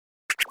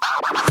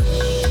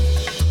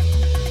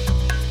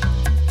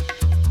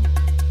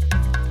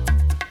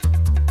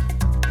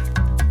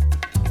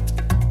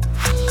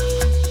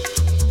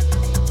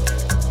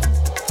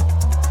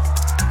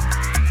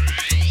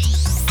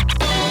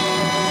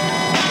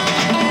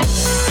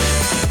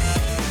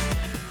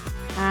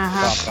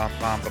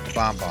Bum.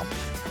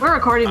 We're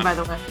recording, by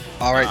the way.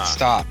 All right,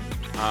 stop.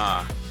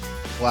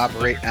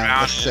 Collaborate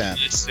and listen.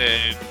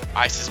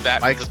 Ice is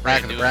back. Mike's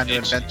back with a brand new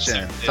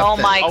invention. Oh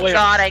my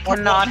god, I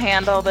cannot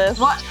handle this.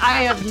 What?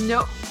 I have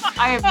no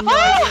idea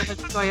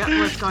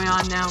what's going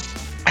on now.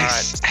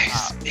 Ice,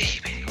 baby.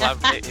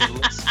 Collaborate and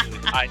listen.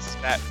 Ice is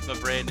back with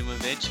a brand new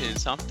invention.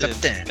 Something.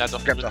 Got to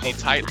hold it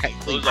tightly.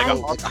 Close like a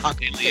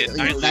hockey lid.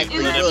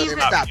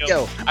 Stop,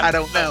 yo. I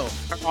don't know.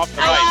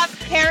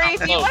 Harry,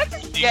 do you want to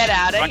get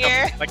out of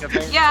here?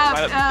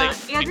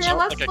 Andrea,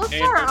 let's start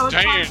our own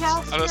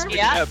podcast.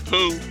 Yeah.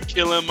 Boom.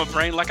 Killing my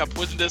brain like a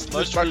poisonous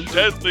mushroom.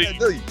 Deadly.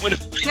 When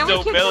Can no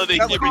we keep melody,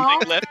 this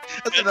everything left.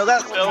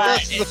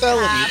 That's the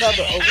felony.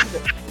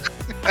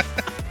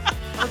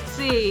 Let's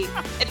see.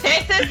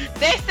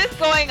 This is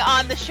going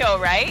on the show,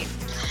 right?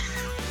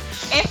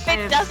 If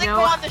it doesn't go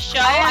on the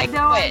show, I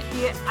quit.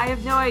 I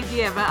have no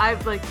idea, but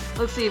I'm like,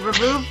 let's see,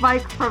 remove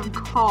Mike from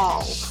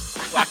call.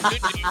 Well,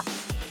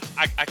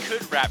 I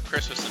could rap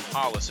Christmas in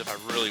Hollis if I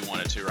really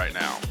wanted to right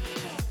now.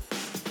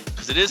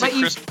 Because it is a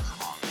Christmas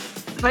song.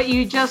 But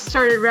you just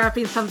started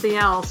rapping something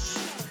else.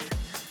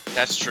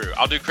 That's true.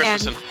 I'll do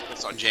Christmas in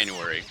Hollis on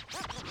January.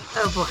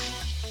 Oh boy.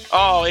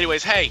 Oh,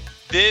 anyways, hey,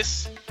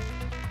 this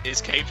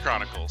is Cave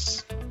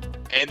Chronicles.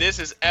 And this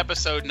is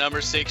episode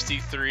number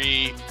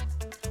 63.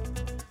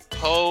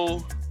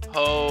 Ho,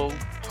 ho,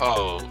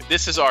 ho.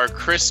 This is our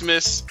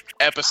Christmas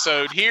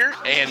episode here,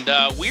 and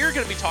we are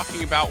going to be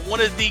talking about one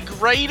of the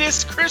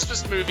greatest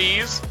Christmas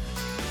movies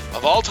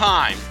of all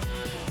time.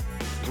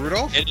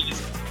 Rudolph? It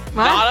is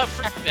not up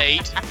for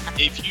debate.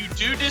 If you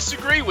do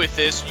disagree with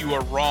this, you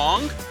are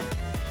wrong,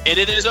 and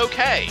it is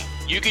okay.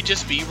 You could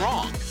just be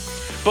wrong.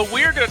 But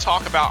we're going to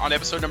talk about on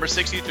episode number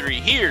 63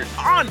 here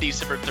on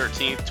December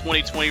 13th,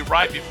 2020,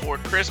 right before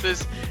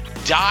Christmas,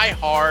 Die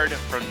Hard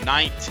from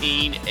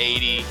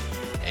 1988.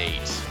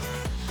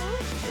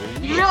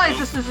 You realize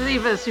this isn't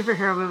even a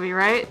superhero movie,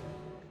 right?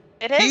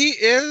 It is. He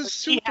is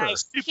super.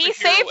 He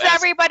saved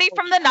everybody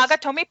from the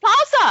Nagatomi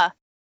Plaza.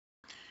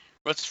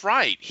 That's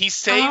right. He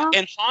saved,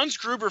 and Hans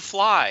Gruber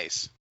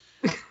flies.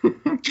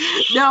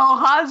 No,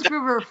 Hans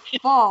Gruber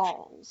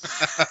falls.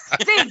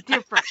 Big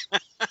difference.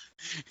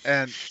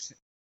 And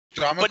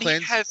John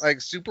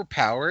McClane's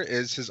superpower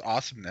is his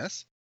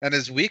awesomeness, and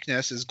his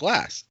weakness is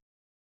glass.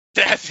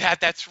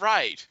 That's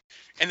right.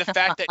 And the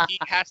fact that he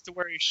has to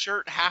wear his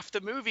shirt half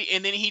the movie,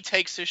 and then he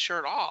takes his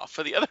shirt off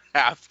for the other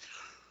half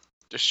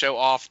to show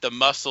off the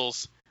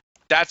muscles.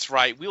 That's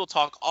right. We will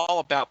talk all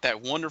about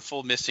that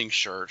wonderful missing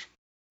shirt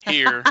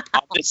here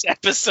on this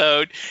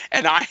episode.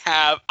 And I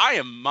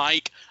am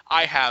Mike.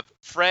 I have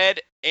Fred,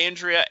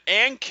 Andrea,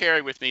 and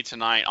Carrie with me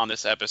tonight on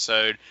this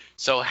episode.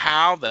 So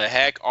how the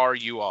heck are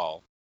you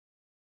all?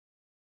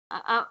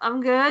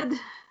 I'm good,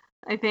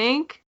 I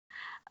think.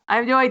 I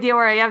have no idea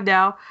where I am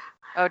now.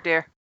 Oh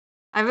dear.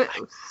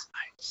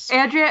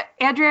 Andrea,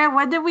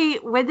 when did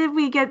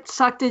we get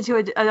sucked into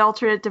an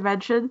alternate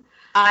dimension?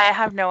 I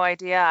have no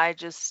idea. I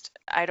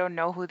don't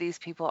know who these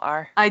people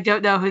are. I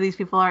don't know who these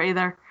people are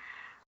either.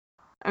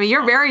 I mean,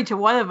 you're married to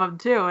one of them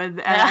too,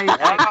 and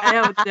I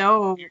don't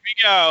know. Here we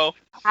go.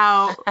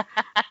 How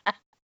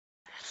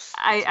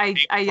I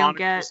don't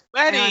get.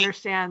 I don't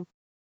understand.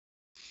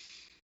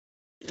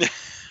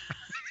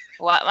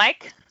 What,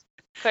 Mike?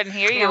 Couldn't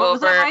hear you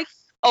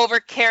over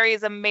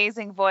Carrie's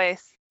amazing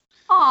voice.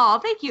 Oh,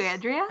 thank you,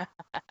 Andrea.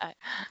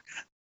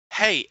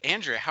 Hey,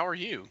 Andrea, how are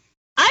you?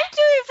 I'm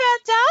doing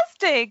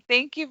fantastic.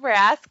 Thank you for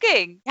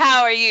asking.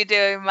 How are you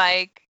doing,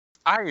 Mike?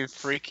 I am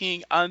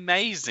freaking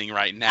amazing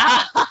right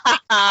now.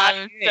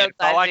 I'm so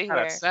glad all I to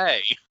gotta hear.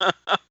 say.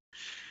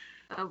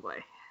 Oh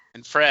boy.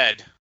 And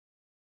Fred,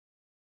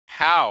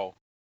 how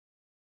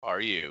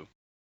are you?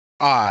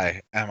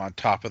 I am on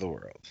top of the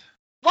world.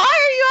 Why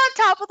are you on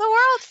top of the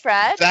world,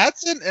 Fred?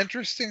 That's an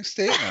interesting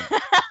statement.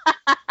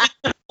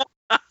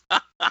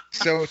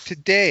 So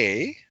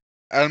today,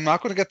 I'm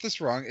not going to get this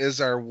wrong, is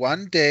our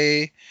 1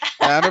 day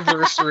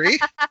anniversary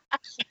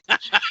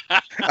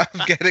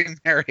of getting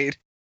married.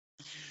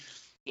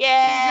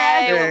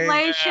 Yay!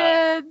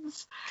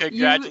 Congratulations!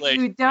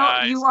 Congratulations!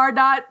 You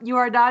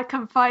are not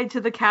confined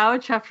to the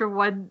couch after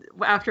one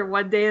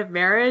day of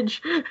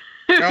marriage.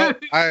 No,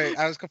 I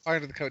was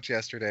confined to the couch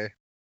yesterday.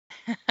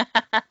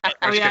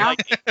 Oh yeah.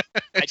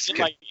 I did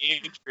like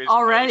Andrea's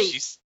already. She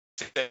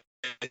said,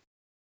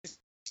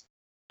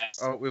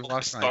 Oh, we've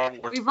lost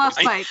Mike. We've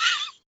lost Mike.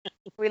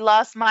 We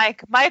lost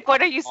Mike. Mike, what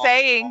are you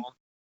saying?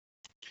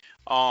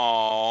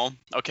 Oh,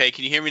 okay.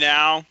 Can you hear me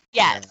now?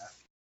 Yes.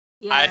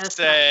 Yeah, I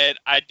said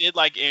I did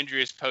like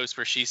Andrea's post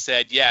where she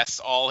said, "Yes,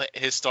 all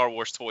his Star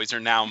Wars toys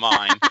are now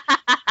mine."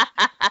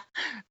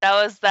 That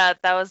was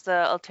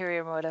the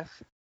ulterior motive.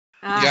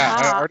 Uh-huh. Yeah,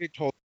 I already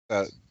told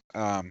that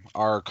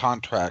our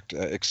contract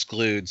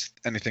excludes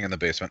anything in the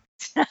basement.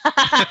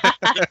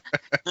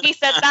 He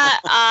said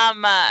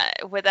that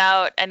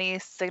without any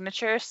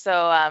signature,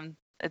 so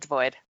it's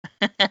void.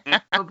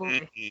 Oh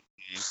boy.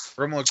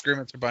 Formal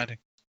agreements are binding.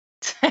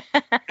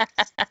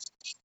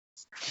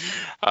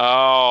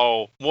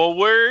 Oh, well,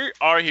 we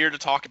are here to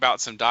talk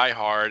about some Die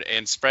Hard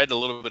and spread a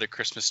little bit of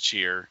Christmas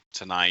cheer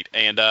tonight.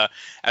 And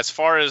as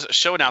far as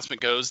show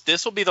announcement goes,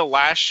 this will be the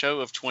last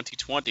show of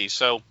 2020.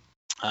 So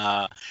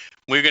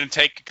we're going to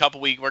take a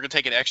couple weeks. We're going to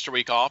take an extra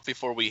week off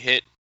before we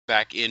hit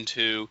back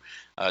into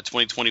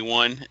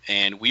 2021.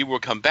 And we will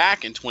come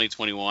back in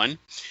 2021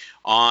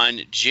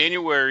 on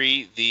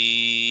January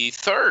the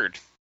 3rd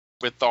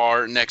with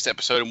our next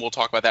episode. And we'll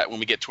talk about that when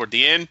we get toward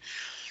the end.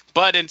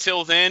 But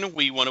until then,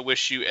 we want to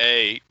wish you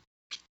a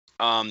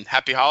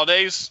happy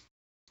holidays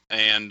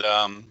and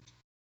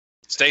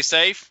stay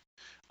safe.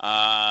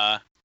 Stay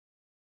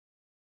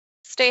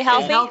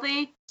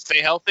healthy.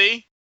 Stay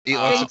healthy. Eat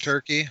lots of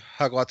turkey.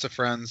 Hug lots of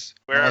friends.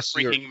 Wear a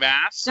freaking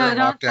mask. No,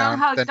 don't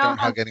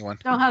hug anyone.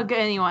 Don't hug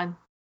anyone.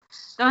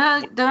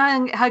 Don't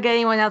hug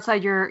anyone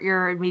outside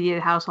your immediate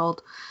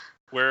household.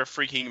 Wear a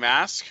freaking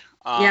mask.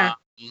 Yeah.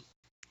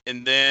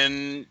 And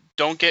then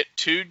don't get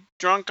too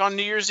drunk on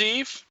New Year's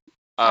Eve.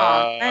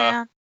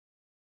 Man.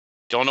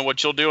 Don't know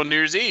what you'll do on New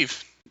Year's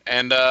Eve,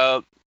 and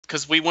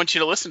because we want you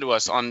to listen to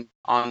us on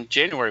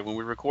January when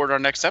we record our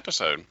next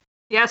episode.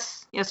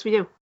 Yes, we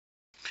do.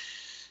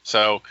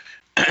 So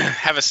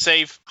have a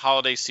safe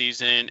holiday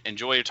season.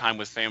 Enjoy your time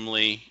with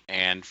family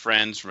and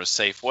friends from a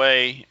safe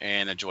way,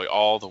 and enjoy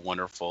all the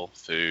wonderful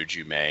food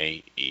you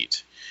may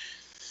eat.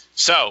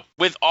 So,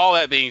 with all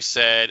that being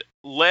said,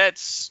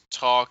 let's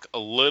talk a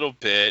little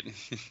bit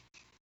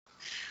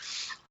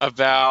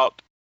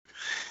about.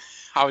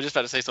 I was just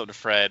about to say something to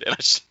Fred, and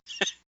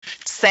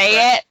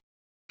Say it.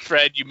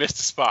 Fred, you missed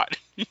a spot.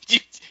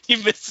 you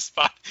missed a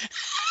spot.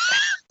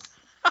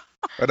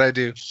 What'd I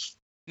do?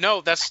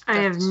 No, I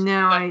have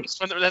no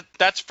idea.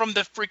 That's from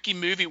the freaking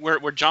movie where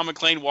John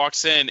McClane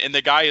walks in and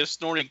the guy is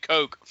snorting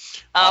coke.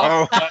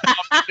 Oh.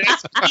 He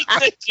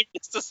said you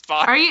missed a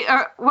spot.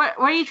 What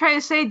are you trying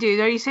to say, dude?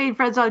 Are you saying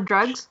Fred's on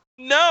drugs?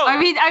 No.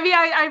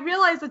 I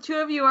realize the two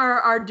of you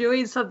are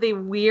doing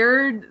something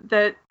weird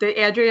that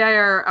Andrew and I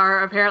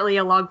are apparently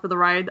along for the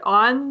ride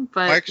on.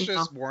 But Mike's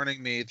just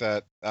warning me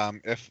that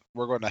if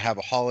we're going to have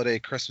a holiday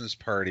Christmas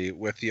party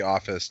with the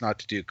office, not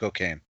to do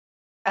cocaine.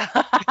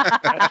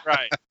 That's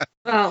right.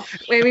 Well,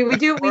 I mean, we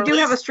do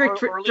have a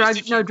strict or at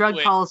least drug if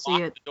you policy.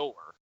 Lock the door.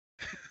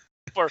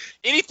 For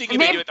anything you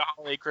may do at the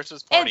holiday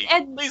Christmas party,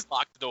 please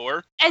lock the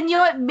door. And you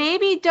know what?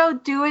 Maybe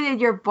don't do it in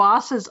your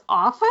boss's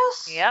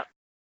office. Yep.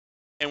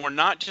 And we're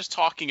not just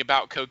talking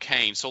about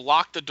cocaine, so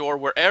lock the door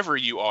wherever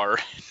you are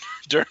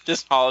during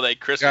this holiday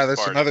Christmas party. Yeah,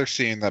 there's another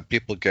scene that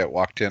people get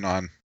walked in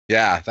on.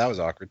 Yeah, that was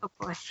awkward. Oh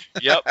boy.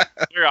 Yep,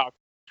 very awkward.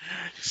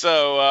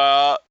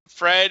 So,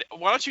 Fred,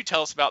 why don't you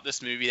tell us about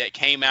this movie that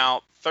came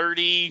out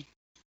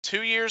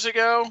 32 years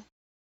ago?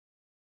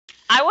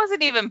 I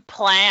wasn't even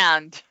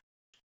planned.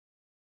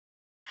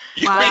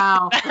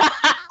 Wow.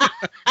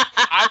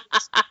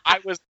 I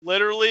was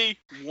literally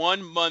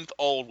 1 month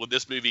old when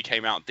this movie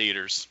came out in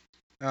theaters.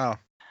 Oh.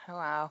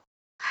 Wow.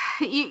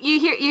 You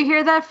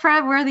hear that,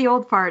 Fred? Where are the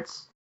old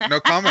parts? No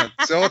comment.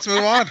 So let's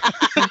move on.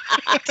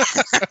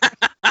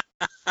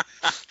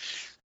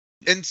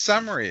 In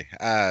summary,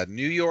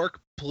 New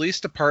York Police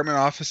Department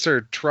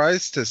officer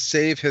tries to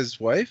save his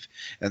wife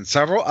and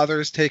several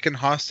others taken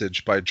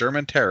hostage by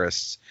German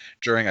terrorists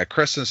during a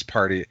Christmas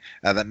party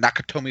at the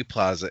Nakatomi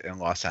Plaza in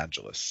Los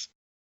Angeles.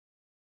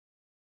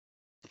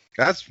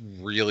 That's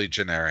really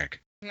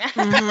generic.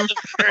 Mhm.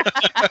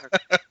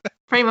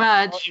 Pretty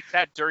much. Well, it's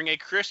that during a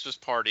Christmas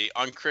party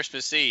on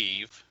Christmas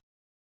Eve.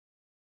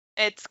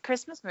 It's a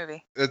Christmas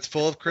movie. It's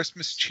full of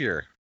Christmas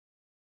cheer.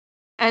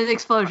 And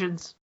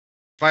explosions.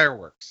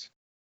 Fireworks.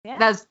 Yeah.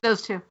 That's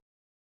those two.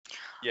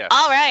 Yeah.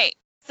 All right.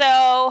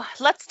 So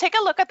let's take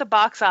a look at the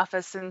box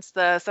office since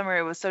the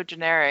summary was so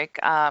generic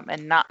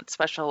and not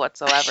special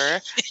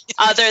whatsoever,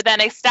 other than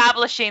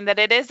establishing that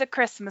it is a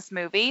Christmas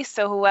movie.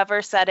 So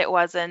whoever said it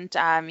wasn't,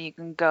 you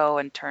can go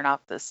and turn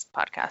off this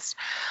podcast.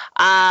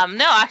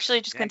 No,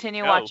 actually, just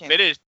continue watching.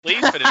 Please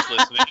finish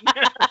listening.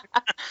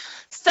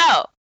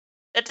 So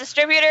the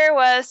distributor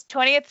was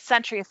 20th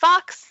Century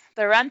Fox.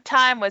 The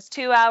runtime was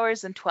 2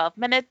 hours and 12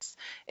 minutes.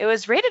 It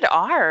was rated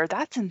R.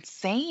 That's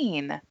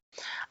insane.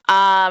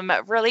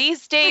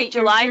 Release date Wait,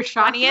 July you're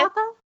shocked 20th. about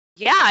that?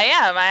 Yeah, I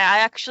am. I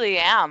actually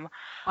am.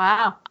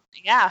 Wow.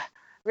 Yeah.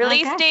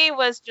 Release Okay. date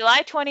was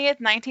July 20th,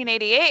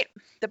 1988.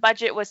 The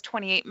budget was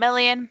 $28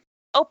 million.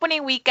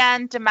 Opening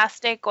weekend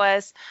domestic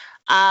was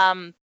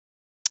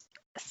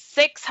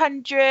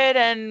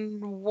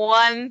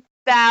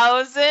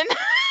 601,000.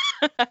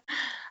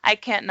 I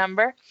can't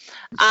number.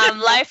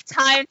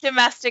 Lifetime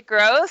domestic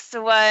gross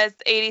was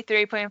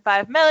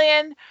 83.5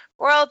 million.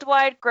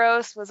 Worldwide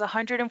gross was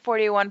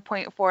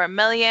 141.4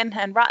 million.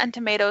 And Rotten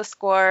Tomatoes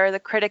score, the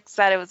critics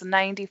said it was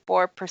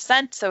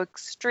 94%, so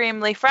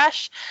extremely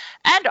fresh.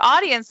 And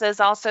audiences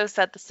also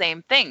said the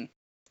same thing.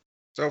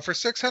 So for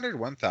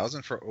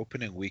 601,000 for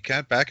opening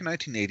weekend, back in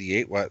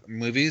 1988, what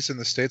movies in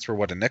the States were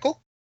what, a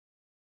nickel?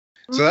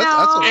 So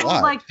that's a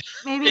lot.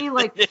 Maybe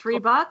like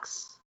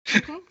 $3, I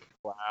think.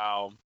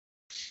 Wow.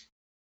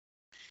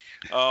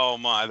 Oh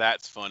my,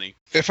 that's funny.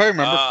 If I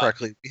remember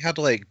correctly, we had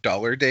like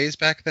dollar days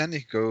back then. You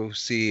could go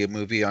see a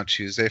movie on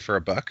Tuesday for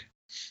 $1.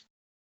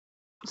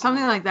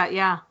 Something like that,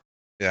 yeah.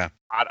 Yeah.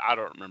 I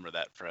don't remember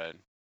that, Fred.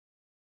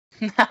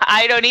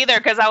 I don't either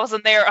because I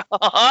wasn't there.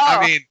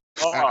 I mean,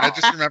 I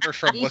just remember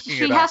from looking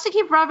She it has up. to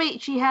keep rubbing.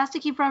 She has to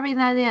keep rubbing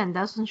that in,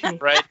 doesn't she?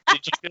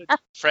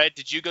 Fred,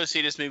 did you go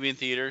see this movie in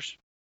theaters?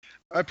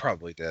 I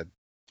probably did.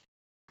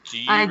 Do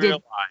you I did.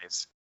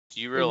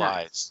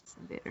 realize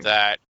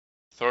that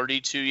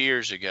 32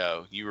 years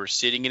ago you were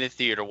sitting in a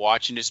theater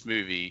watching this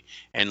movie,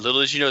 and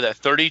little as you know that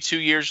 32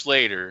 years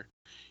later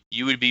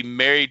you would be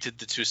married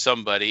to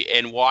somebody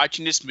and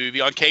watching this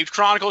movie on Cave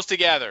Chronicles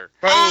together?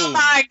 Oh Boom!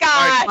 my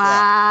God!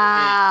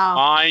 Wow.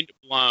 Mind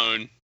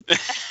blown.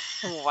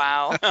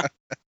 Wow.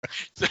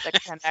 The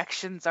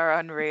connections are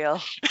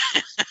unreal.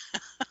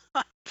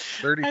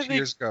 32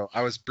 years ago,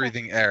 I was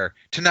breathing air.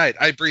 Tonight,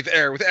 I breathe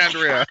air with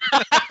Andrea.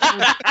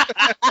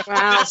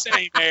 Wow. The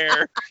same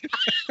air.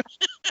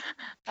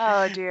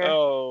 Oh dear.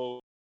 Oh.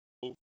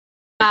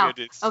 Wow.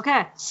 Goodness.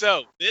 Okay.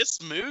 So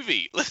this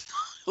movie, let's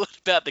talk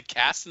about the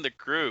cast and the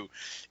crew.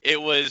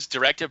 It was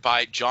directed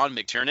by John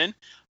McTiernan,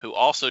 who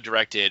also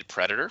directed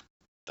Predator,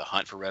 The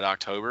Hunt for Red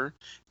October,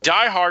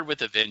 Die Hard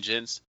with a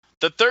Vengeance,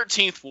 The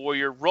 13th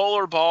Warrior,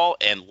 Rollerball,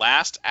 and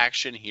Last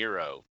Action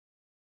Hero.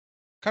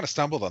 Kind of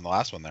stumbled on the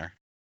last one there.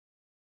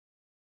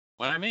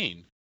 What I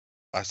mean?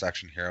 Last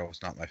Action Hero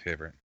was not my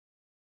favorite.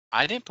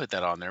 I didn't put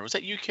that on there. Was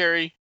that you,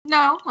 Carrie?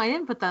 No, I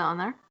didn't put that on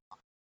there.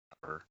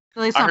 Or-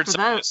 At least I not heard for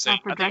somebody that. say.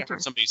 Not for I think I director.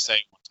 heard somebody say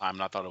it one time,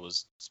 and I thought it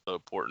was so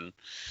important.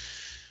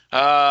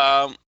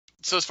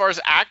 So as far as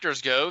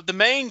actors go, the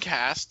main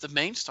cast, the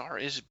main star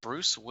is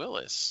Bruce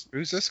Willis.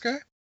 Who's this guy?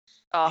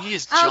 Oh, He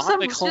is Oh, John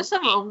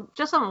McClane.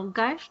 just some old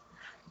guy.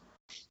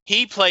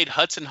 He played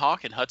Hudson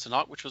Hawk in Hudson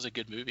Hawk, which was a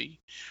good movie.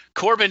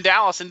 Corbin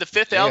Dallas in The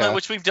Fifth Yeah. Element,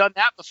 which we've done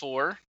that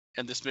before.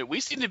 And this movie,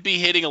 we seem to be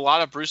hitting a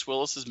lot of Bruce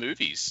Willis's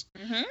movies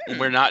when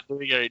we're not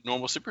doing a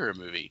normal superhero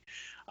movie.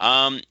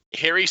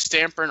 Harry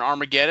Stamper in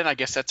Armageddon. I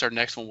guess that's our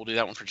next one. We'll do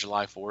that one for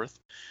July 4th.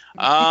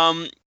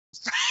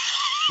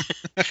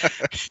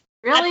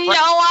 Really? I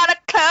don't want to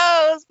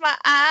close my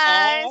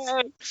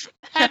eyes.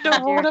 I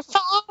don't want to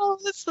fall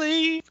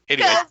asleep.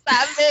 Anyway, Because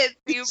I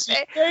miss you,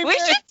 babe. We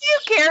should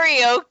do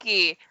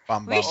karaoke.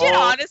 Bum, We bum, should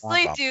bum,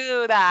 honestly bum, bum.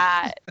 do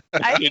that.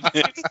 I think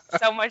it would be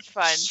so much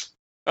fun.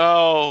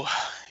 Oh,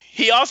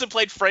 he also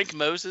played Frank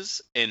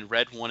Moses in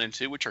Red 1 and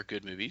 2, which are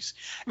good movies,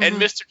 and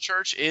Mhm. Mr.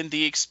 Church in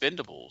the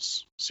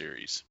Expendables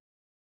series.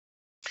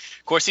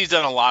 Of course, he's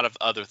done a lot of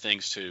other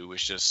things too,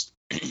 which just,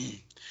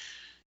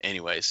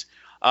 anyways.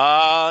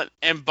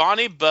 And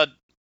Bonnie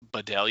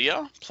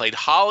Bedelia played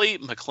Holly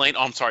McClane.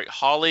 Oh, I'm sorry,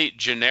 Holly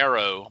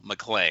Gennaro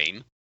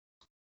McClane.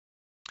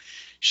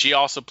 She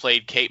also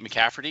played Kate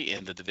McCafferty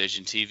in The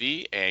Division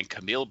TV and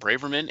Camille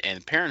Braverman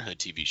in Parenthood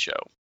TV show.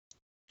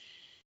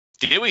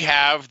 Then we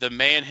have the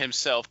man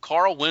himself,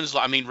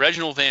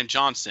 Reginald Van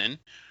Johnson,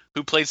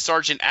 who played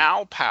Sergeant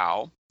Al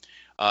Powell.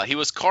 He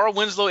was Carl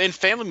Winslow in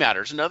Family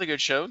Matters, another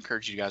good show.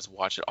 Encourage you guys to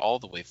watch it all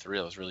the way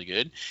through. It was really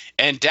good.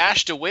 And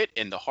Dash DeWitt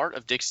in The Heart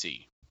of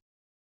Dixie.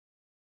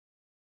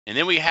 And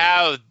then we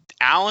have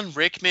Alan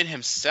Rickman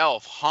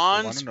himself,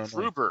 Hans The one and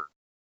only. Gruber.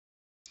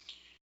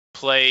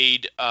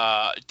 Played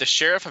the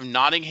Sheriff of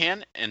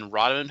Nottingham in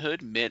Robin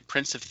Hood,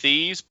 Prince of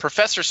Thieves,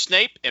 Professor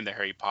Snape in the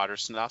Harry Potter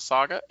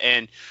saga,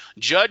 and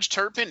Judge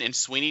Turpin in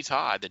Sweeney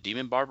Todd, the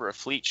Demon Barber of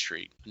Fleet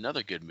Street.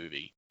 Another good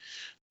movie.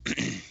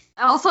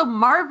 Also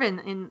Marvin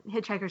in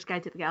Hitchhiker's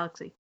Guide to the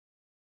Galaxy.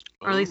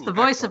 Or at least the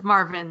voice of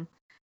Marvin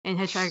in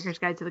Hitchhiker's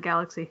Guide to the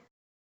Galaxy.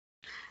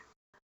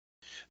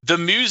 The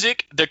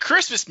music, the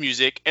Christmas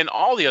music, and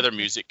all the other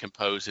music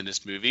composed in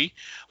this movie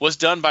was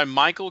done by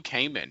Michael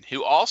Kamen,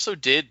 who also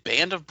did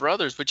Band of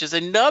Brothers, which is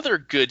another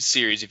good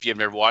series if you've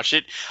never watched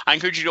it. I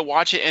encourage you to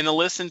watch it and to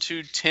listen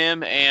to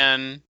Tim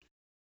and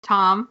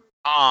Tom's.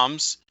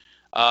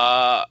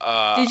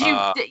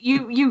 Did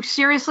you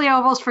seriously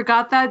almost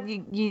forgot that?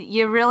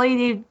 You really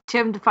need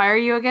Tim to fire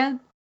you again?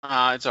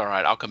 It's all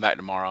right. I'll come back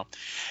tomorrow.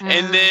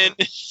 And then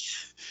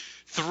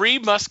Three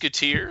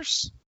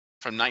Musketeers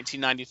from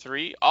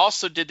 1993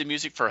 also did the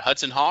music for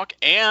Hudson Hawk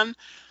and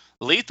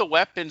Lethal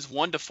Weapons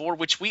 1 to 4,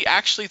 which we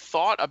actually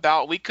thought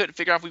about. We couldn't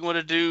figure out if we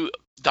wanted to do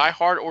Die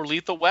Hard or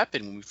Lethal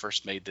Weapon when we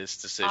first made this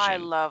decision. I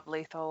love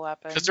Lethal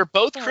Weapon. Because they're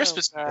both So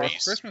Christmas good. movies.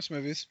 Both Christmas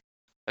movies.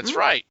 That's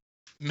right.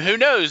 Who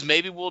knows?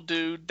 Maybe we'll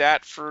do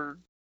that for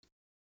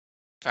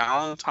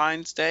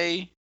Valentine's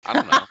Day. I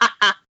don't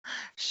know.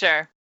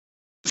 Sure.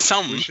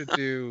 We should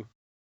do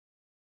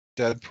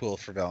Deadpool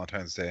for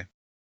Valentine's Day.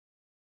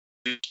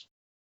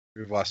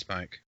 We've lost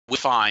Mike. We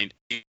find.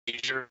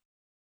 Or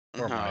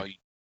No, Mike.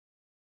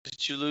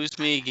 did you lose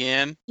me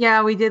again?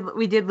 Yeah, we did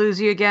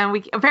lose you again.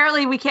 We can't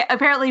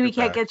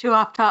back. get too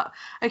off top.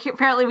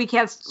 Apparently we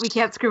can't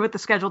screw with the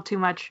schedule too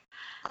much.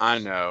 I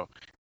know.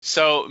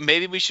 So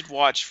maybe we should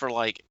watch for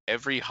like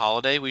every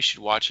holiday. We should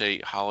watch a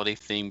holiday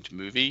themed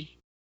movie.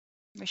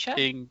 We should.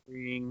 Ding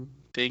ding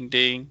ding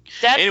ding.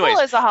 Deadpool Anyways.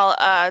 is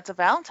it's a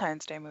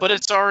Valentine's Day movie. But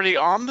it's already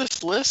on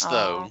this list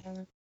though.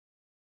 Oh.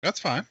 That's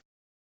fine.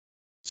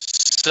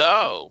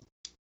 So,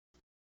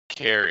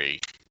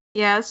 Carrie,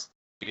 Yes.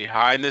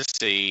 behind the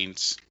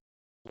scenes,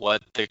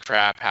 what the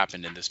crap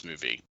happened in this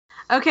movie?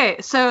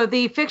 Okay, so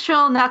the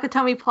fictional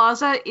Nakatomi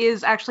Plaza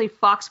is actually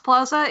Fox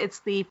Plaza. It's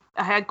the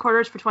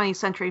headquarters for 20th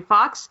Century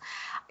Fox.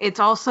 It's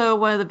also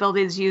one of the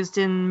buildings used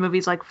in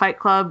movies like Fight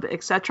Club,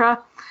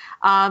 etc.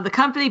 The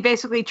company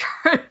basically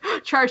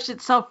charged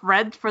itself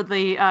rent for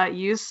the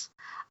use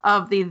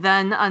of the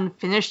then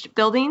unfinished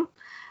building.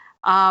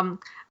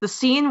 The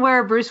scene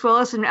where Bruce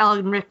Willis and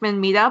Alan Rickman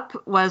meet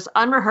up was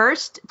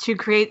unrehearsed to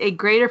create a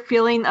greater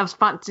feeling of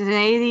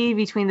spontaneity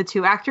between the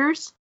two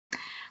actors.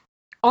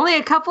 Only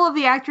a couple of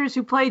the actors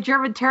who played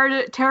German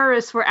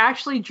terrorists were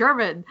actually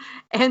German,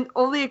 and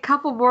only a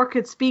couple more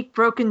could speak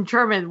broken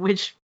German,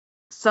 which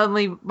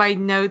suddenly my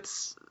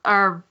notes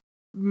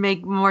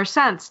make more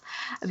sense.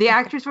 The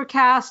actors were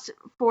cast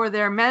for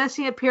their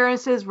menacing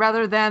appearances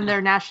rather than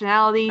their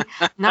nationality.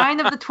 9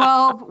 of the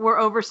 12 were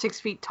over 6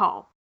 feet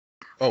tall.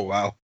 Oh,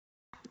 wow.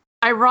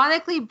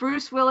 Ironically,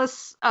 Bruce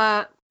Willis,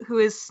 who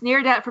is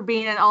sneered at for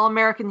being an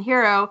all-American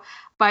hero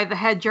by the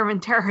head German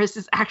terrorist,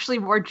 is actually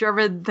more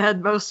German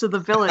than most of the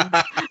villains.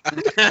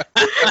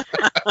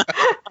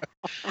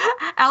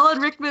 Alan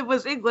Rickman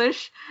was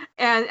English,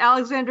 and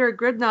Alexander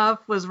Gridnov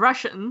was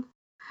Russian.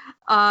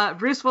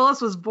 Bruce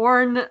Willis was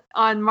born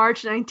on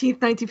March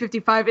 19th,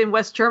 1955 in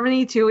West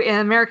Germany to an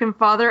American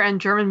father and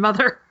German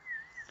mother.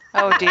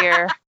 Oh,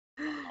 dear.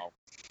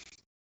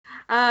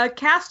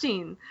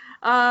 Casting.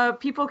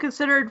 People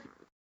considered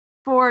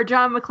for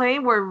John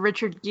McClane were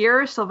Richard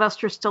Gere,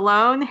 Sylvester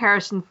Stallone,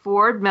 Harrison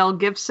Ford, Mel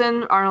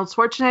Gibson, Arnold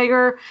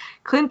Schwarzenegger,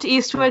 Clint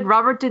Eastwood,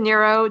 Robert De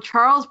Niro,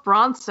 Charles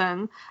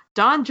Bronson,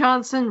 Don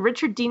Johnson,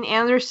 Richard Dean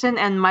Anderson,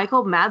 and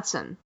Michael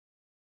Madsen.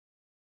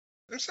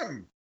 There's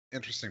some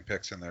interesting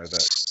picks in there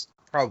that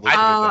probably.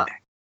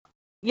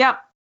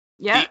 Yep.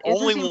 The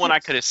only one I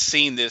could have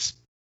seen this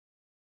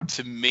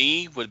to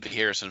me would be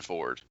Harrison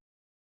Ford.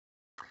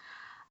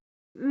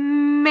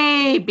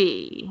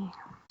 Maybe.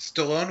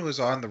 Stallone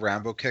was on the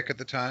Rambo kick at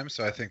the time,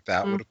 so I think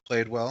that would have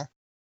played well.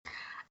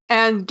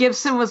 And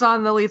Gibson was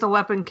on the Lethal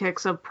Weapon kick,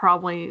 so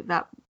probably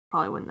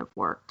wouldn't have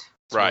worked.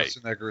 Right.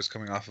 Schwarzenegger was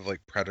coming off of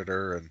like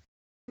Predator and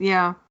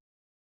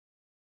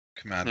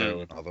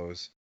Commando and all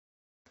those.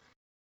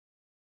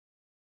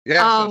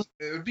 Yeah, so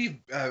it would be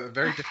a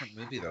very different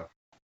movie, though.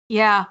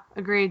 Yeah,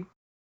 agreed.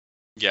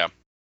 Yeah.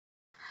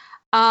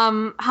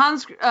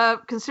 Hans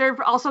considered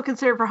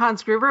for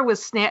Hans Gruber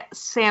was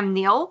Sam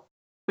Neill,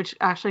 which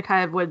actually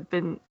kind of would have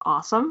been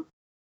awesome.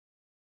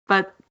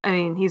 But I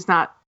mean, he's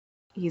not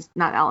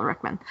Alan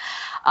Rickman.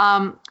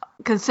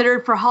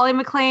 Considered for Holly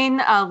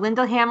McClane,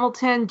 Linda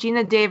Hamilton,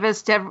 Gina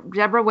Davis,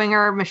 Deborah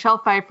Winger, Michelle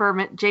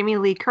Pfeiffer, Jamie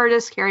Lee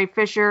Curtis, Carrie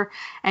Fisher,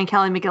 and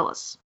Kelly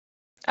McGillis.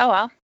 Oh,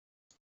 wow.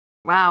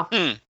 Wow.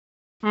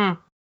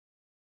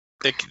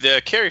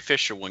 The Carrie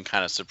Fisher one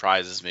kind of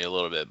surprises me a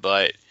little bit,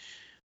 but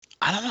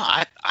I don't know.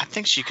 I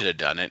think she could have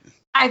done it.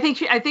 I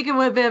think it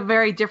would have been a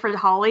very different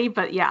Holly,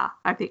 but yeah,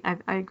 I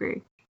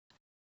agree.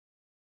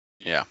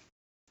 Yeah.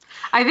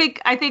 I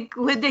think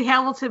Linda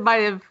Hamilton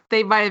might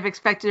have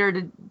expected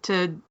her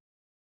to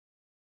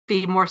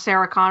be more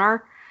Sarah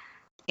Connor.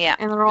 Yeah.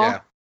 In the role.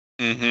 Yeah.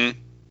 Mm-hmm.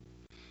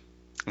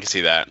 I can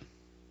see that.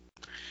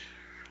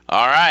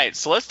 All right,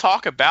 so let's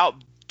talk about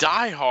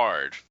Die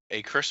Hard,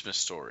 A Christmas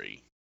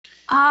Story.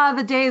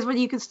 The days when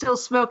you could still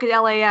smoke at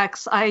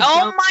LAX.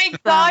 Oh my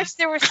gosh,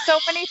 there were so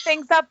many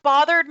things that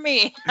bothered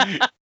me.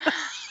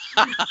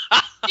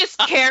 Just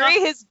carry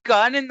his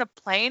gun in the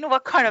plane?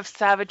 What kind of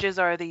savages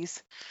are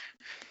these?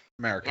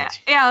 Americans.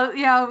 Yeah.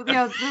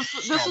 This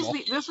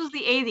was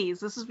the 80s.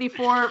 This was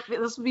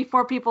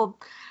before people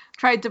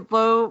tried to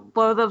blow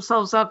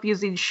themselves up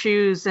using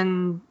shoes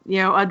and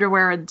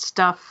underwear and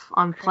stuff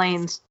on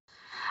planes.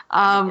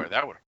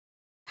 That would.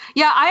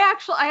 Yeah, I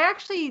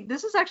actually,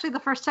 this is actually the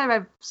first time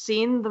I've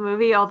seen the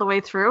movie all the way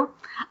through.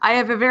 I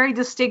have a very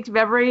distinct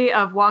memory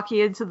of walking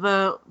into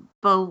the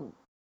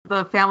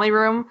family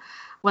room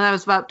when I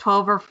was about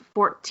 12 or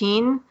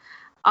 14.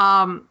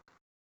 And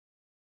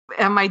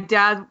my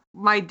dad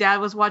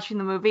was watching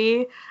the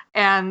movie,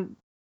 and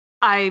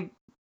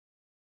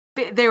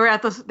they were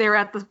at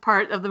the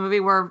part of the movie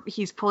where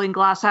he's pulling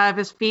glass out of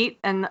his feet,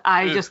 and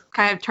I just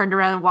kind of turned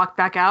around and walked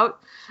back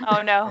out.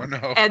 Oh no! Oh, no.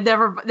 And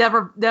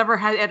never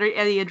had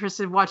any interest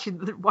in watching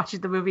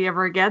the movie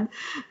ever again.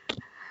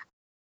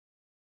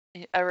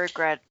 I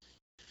regret.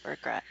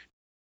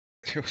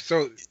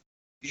 So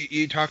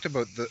you talked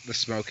about the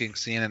smoking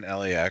scene in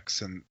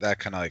LAX, and that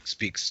kind of like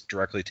speaks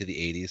directly to the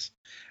 80s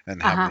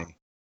and how many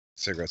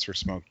cigarettes were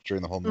smoked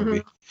during the whole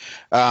movie.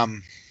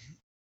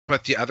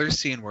 But the other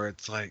scene where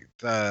it's like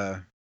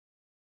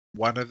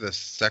one of the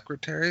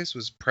secretaries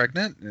was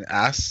pregnant and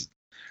asked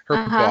her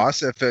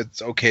boss if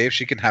it's okay if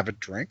she can have a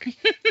drink.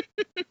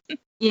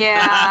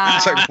 Yeah.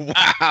 It's like,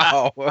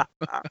 wow.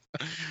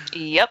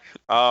 Yep.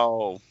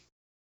 Oh.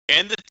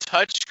 And the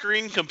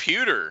touchscreen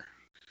computer.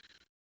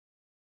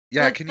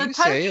 Yeah, can you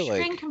say the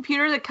like touchscreen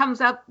computer that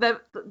comes up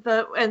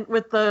and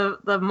with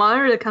the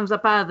monitor that comes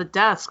up out of the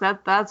desk,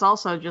 that's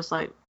also just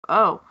like,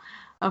 oh,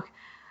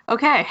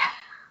 okay.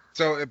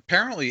 So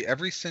apparently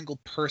every single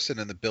person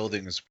in the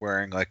building is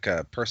wearing like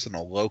a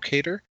personal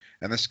locator,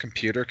 and this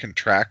computer can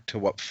track to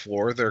what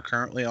floor they're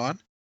currently on.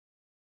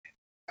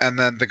 And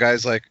then the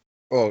guy's like,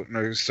 "Oh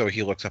no!" So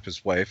he looks up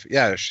his wife.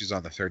 Yeah, she's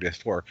on the 30th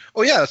floor.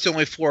 Oh yeah, that's the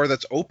only floor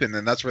that's open,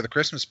 and that's where the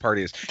Christmas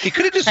party is. He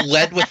could have just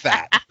led with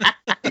that.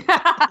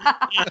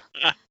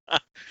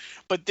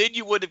 But then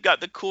you would have got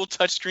the cool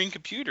touchscreen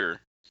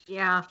computer.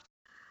 Yeah.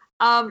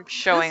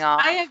 Showing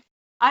off.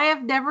 I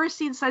have never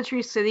seen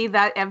Century City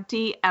that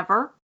empty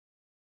ever.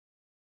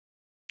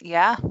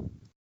 Yeah.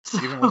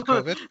 Even with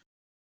COVID.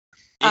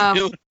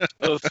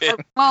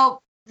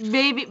 Well,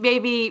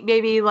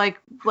 maybe like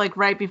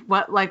right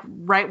before, like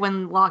right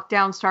when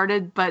lockdown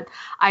started, but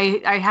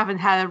I haven't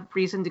had a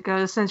reason to go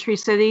to Century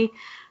City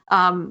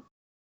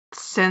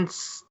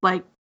since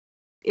like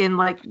in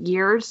like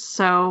years.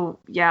 So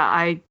yeah,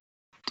 I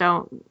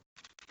don't.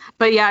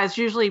 But yeah, it's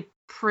usually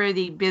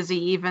pretty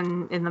busy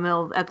even in the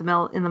middle of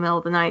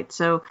the night.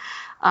 So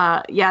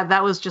yeah,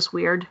 that was just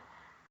weird.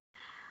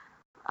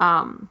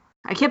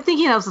 I kept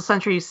thinking that was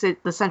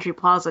the Century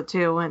Plaza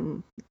too,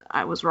 and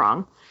I was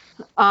wrong.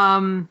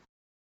 Hans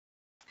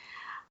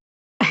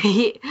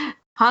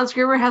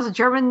Gruber has a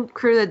German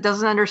crew that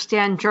doesn't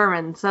understand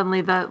German.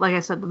 Suddenly, like I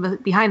said, the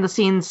behind the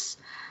scenes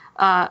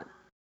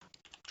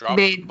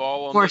made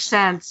more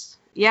sense.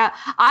 Yeah,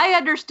 I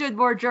understood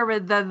more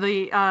German than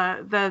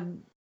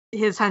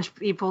his hench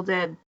people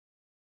did.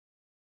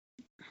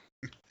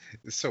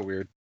 It's so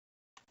weird.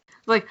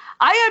 Like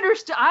I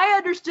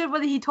understood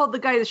when he told the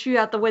guy to shoot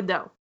out the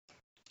window.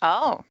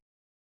 Oh.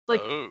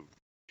 Like,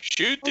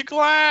 shoot the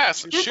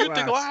glass! Shoot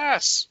the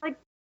glass! Like,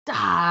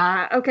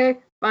 okay,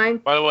 fine.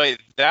 By the way,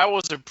 that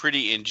was a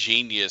pretty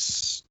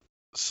ingenious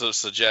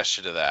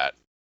suggestion of that.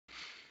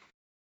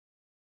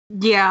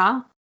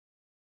 Yeah.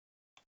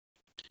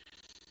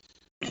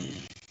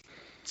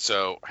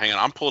 So, hang on,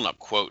 I'm pulling up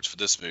quotes for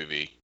this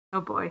movie.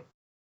 Oh boy.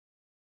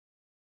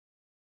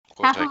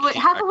 Quotes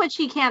half of which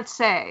he can't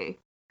say.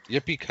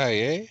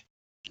 Yippee-ki-yay?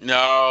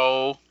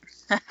 No.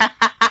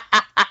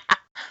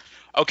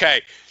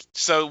 Okay,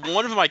 so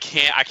one of them I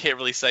can't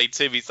really say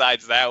too.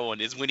 Besides that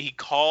one is when he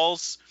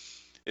gets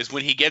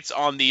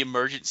on the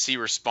emergency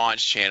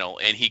response channel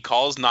and he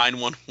calls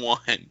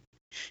 911 and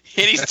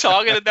he's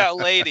talking to that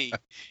lady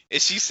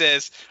and she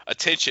says,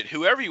 "Attention,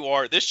 whoever you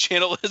are, this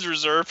channel is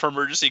reserved for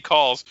emergency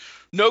calls."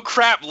 No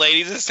crap,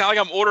 ladies. Does it sound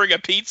like I'm ordering a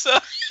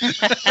pizza?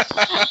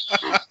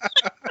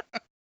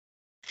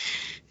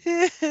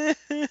 He's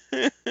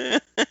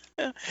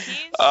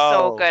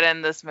so good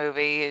in this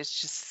movie.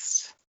 It's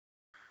just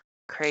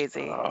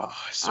crazy. Oh,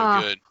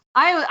 so good.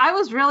 I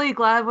was really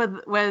glad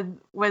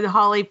when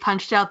Holly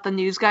punched out the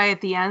news guy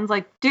at the end.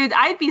 Like, dude,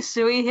 I'd be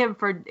suing him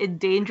for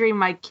endangering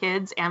my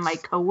kids and my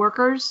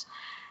coworkers.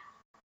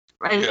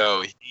 Right?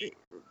 Yo,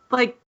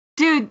 like,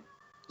 dude,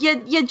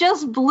 you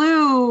just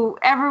blew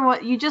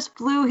everyone. You just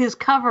blew his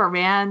cover,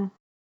 man.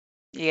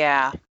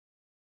 Yeah.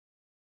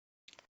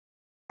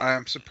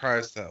 I'm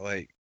surprised that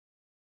I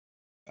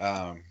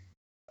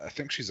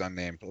think she's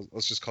unnamed.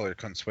 Let's just call her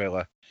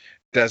Consuela.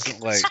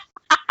 Doesn't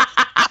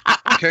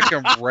kick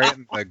him right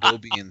in the go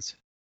beans.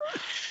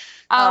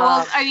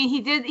 Well, I mean,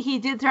 he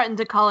did threaten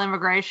to call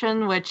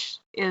immigration, which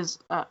is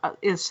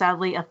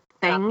sadly a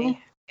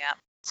thing. Yeah.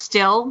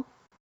 Still.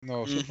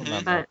 No,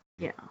 Superman. But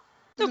yeah.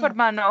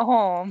 Superman no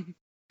home.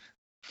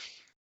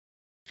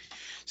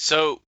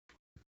 So,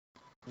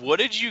 what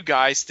did you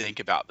guys think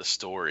about the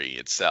story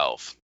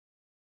itself?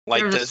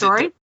 There's a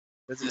story?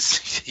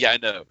 Yeah, I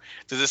know.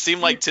 Does it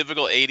seem like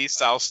typical 80s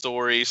style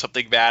story?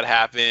 Something bad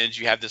happens.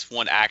 You have this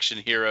one action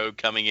hero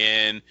coming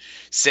in,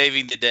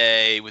 saving the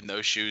day with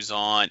no shoes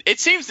on. It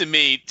seems to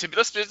me,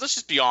 let's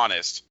just be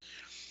honest.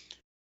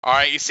 All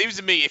right, it seems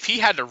to me if he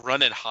had to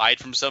run and hide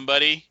from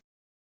somebody,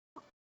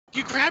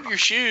 you grab your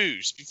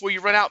shoes before you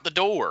run out the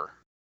door.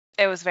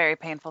 It was very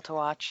painful to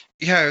watch.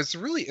 Yeah, it's a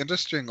really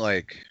interesting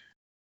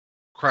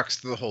crux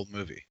to the whole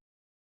movie.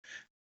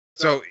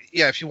 So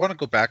yeah, if you want to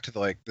go back to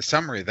the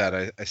summary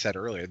that I said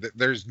earlier,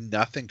 there's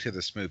nothing to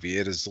this movie.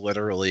 It is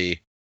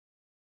literally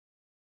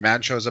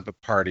man shows up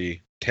at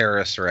party,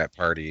 terrorists are at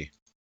party,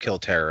 kill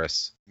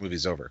terrorists,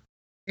 movie's over.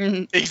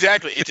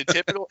 Exactly, it's a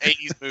typical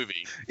 80s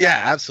movie. Yeah,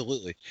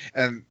 absolutely,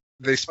 and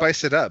they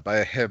spice it up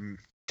by him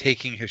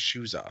taking his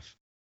shoes off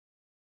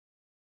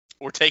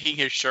or taking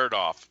his shirt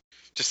off.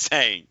 Just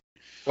saying.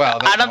 Well,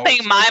 I don't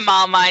think my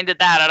mom minded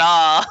that at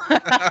all.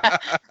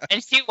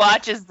 And she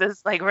watches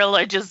this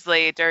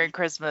religiously during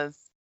Christmas.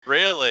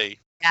 Really?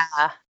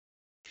 Yeah.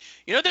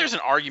 You know, there's an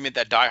argument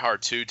that Die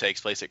Hard 2 takes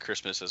place at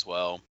Christmas as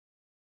well.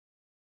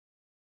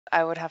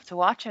 I would have to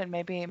watch it.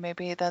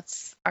 Maybe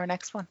that's our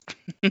next one.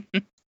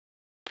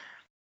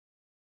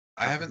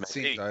 I haven't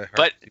seen Die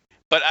Hard.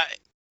 But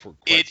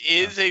it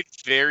is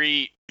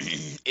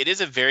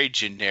a very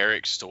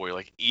generic story.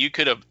 Like, you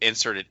could have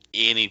inserted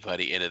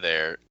anybody into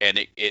there,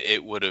 and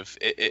it would have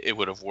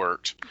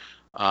worked.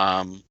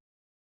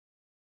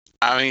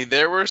 I mean,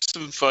 there were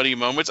some funny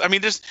moments. I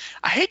mean,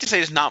 I hate to say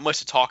there's not much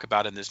to talk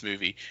about in this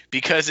movie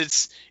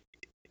because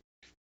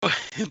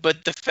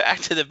But the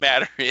fact of the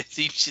matter is,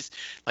 he just,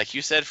 like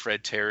you said,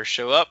 Fred, terrorists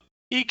show up,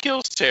 he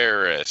kills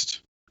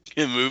terrorists.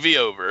 Movie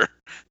over.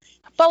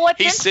 But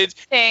what's He sends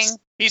interesting,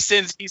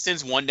 he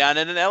sends one down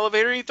in an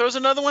elevator, and he throws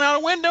another one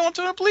out a window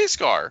into a police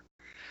car.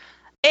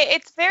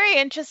 it's very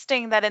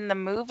interesting that in the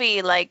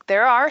movie, like,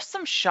 there are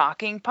some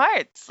shocking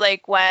parts,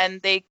 like when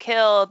they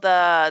kill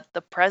the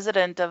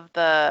president of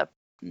the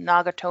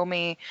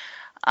Nagatomi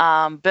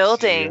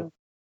building.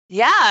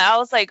 Yeah, I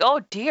was like,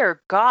 oh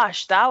dear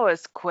gosh, that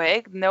was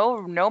quick.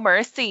 No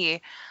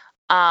mercy.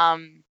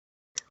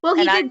 Well,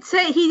 he And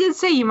did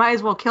say you might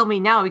as well kill me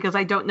now because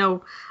I don't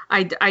know,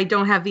 I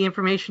don't have the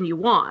information you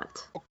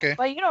want. Okay.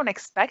 But you don't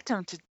expect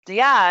him to.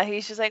 Yeah,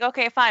 he's just like,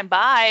 okay, fine,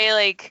 bye.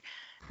 Like,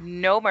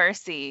 no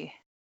mercy.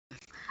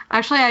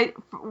 Actually,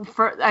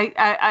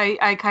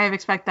 I kind of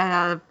expect that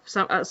out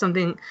of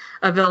something,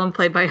 a villain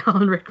played by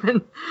Alan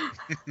Rickman.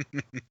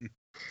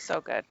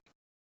 So good.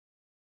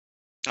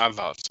 I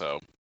thought so.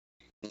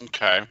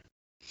 Okay.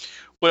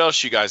 What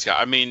else you guys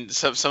got? I mean,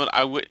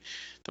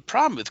 the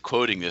problem with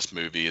quoting this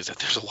movie is that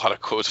there's a lot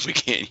of quotes we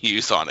can't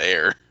use on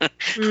air,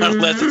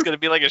 unless it's going to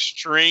be like a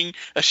string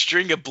of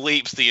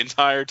bleeps the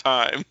entire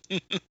time.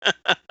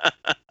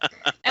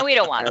 And we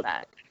don't want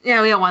that.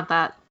 Yeah, we don't want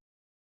that.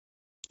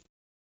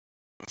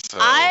 So,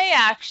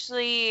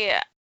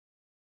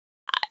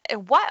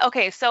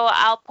 Okay, so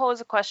I'll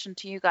pose a question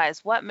to you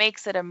guys. What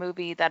makes it a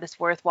movie that is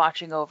worth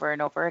watching over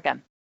and over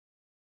again?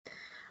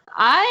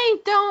 I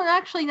don't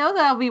actually know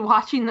that I'll be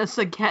watching this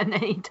again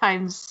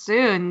anytime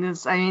soon.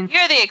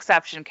 You're the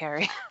exception,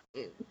 Carrie.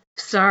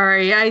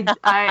 Sorry,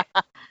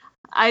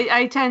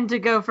 I tend to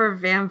go for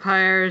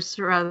vampires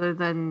rather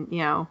than,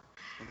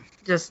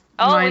 just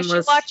mindless. We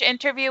should watch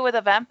Interview with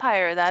a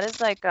Vampire. That is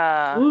like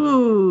a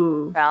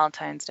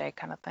Valentine's Day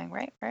kind of thing,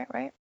 right?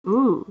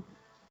 Ooh.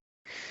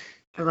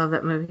 I love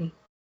that movie.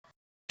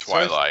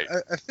 Twilight.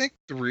 So I think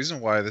the reason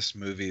why this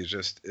movie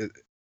is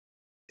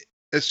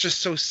it's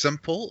just so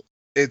simple.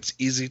 It's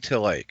easy to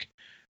like.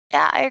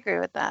 Yeah, I agree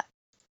with that.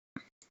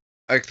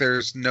 Like,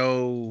 there's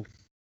no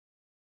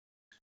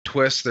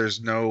twist. There's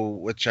no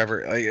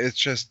whichever. Like,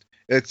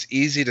 it's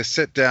easy to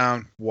sit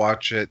down,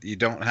 watch it. You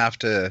don't have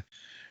to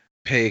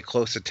pay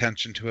close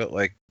attention to it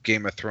like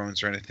Game of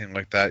Thrones or anything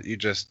like that. You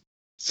just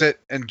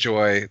sit,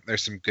 enjoy.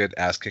 There's some good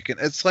ass kicking.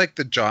 It's like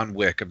the John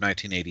Wick of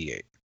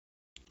 1988.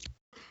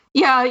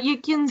 Yeah, you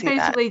can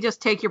basically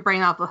just take your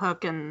brain off the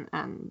hook and.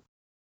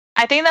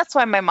 I think that's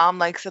why my mom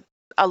likes it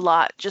a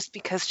lot, just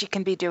because she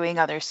can be doing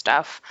other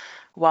stuff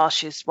while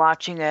she's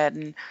watching it,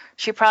 and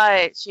she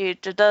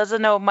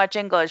doesn't know much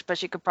English, but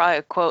she could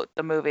probably quote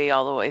the movie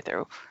all the way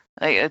through.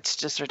 Like, it's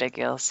just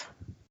ridiculous.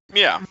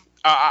 Yeah,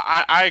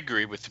 I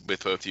agree with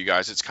both you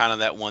guys. It's kind of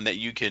that one that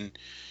you can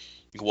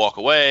walk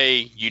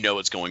away. You know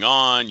what's going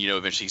on. You know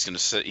eventually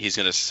he's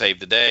gonna save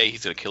the day.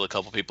 He's gonna kill a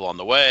couple people on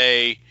the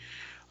way.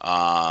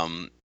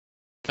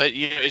 But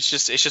it's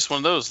just one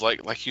of those,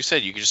 like you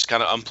said, you can just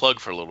kind of unplug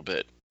for a little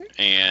bit,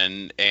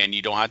 and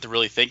you don't have to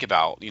really think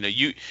about,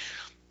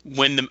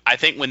 I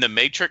think when the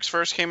Matrix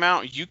first came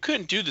out, you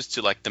couldn't do this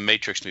to like the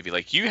Matrix movie.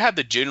 Like, you had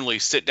to generally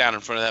sit down in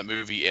front of that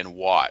movie and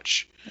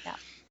watch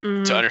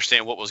to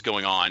understand what was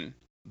going on.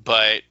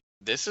 But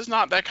this is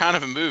not that kind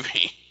of a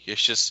movie.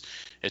 It's just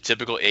a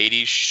typical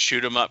 80s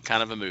shoot 'em up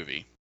kind of a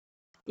movie.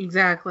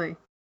 Exactly.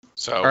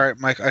 So, all right,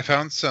 Mike, I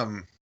found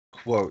some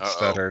quotes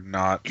that are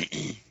not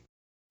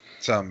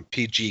some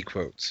PG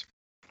quotes.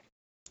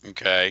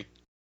 Okay.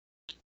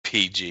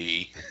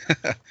 PG.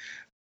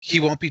 He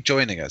won't be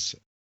joining us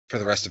for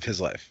the rest of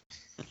his life.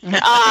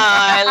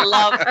 I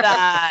love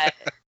that.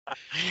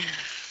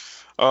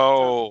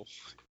 Oh,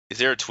 is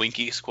there a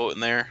Twinkies quote in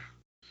there?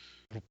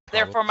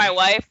 They're for my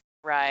wife?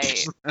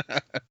 Right.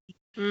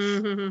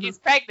 She's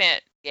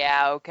pregnant.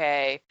 Yeah,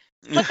 okay.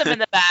 Put them in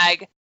the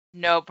bag.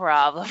 No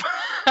problem.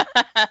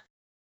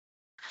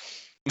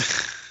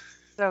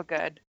 So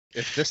good.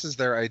 If this is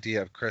their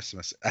idea of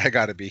Christmas, I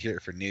gotta be here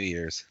for New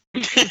Year's.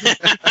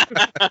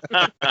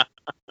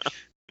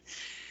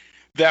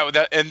 That would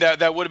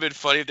have been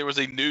funny if there was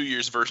a New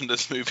Year's version of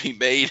this movie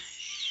made.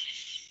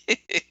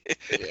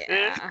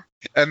 Yeah.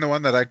 And the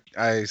one that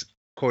I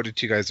quoted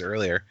to you guys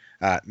earlier,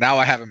 now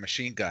I have a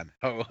machine gun.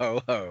 Ho,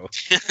 ho, ho.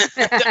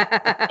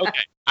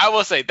 Okay, I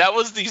will say, that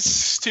was the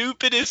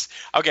stupidest...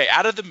 Okay,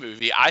 out of the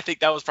movie, I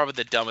think that was probably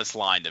the dumbest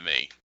line to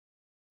me.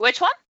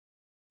 Which one?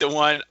 The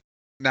one,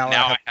 Now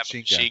I have a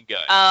machine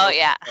gun. Oh,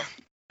 yeah.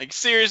 Like,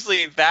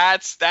 seriously,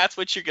 that's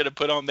what you're going to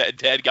put on that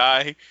dead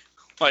guy?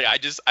 Like, I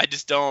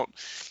just don't...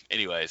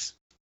 Anyways.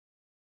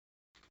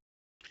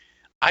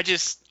 I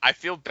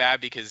feel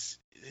bad because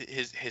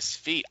his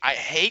feet, I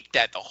hate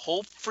that the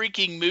whole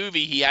freaking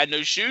movie he had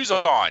no shoes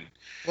on.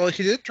 Well,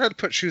 he did try to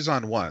put shoes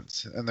on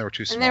once, and they were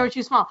too small. And they were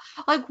too small.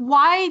 Like,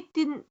 why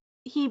didn't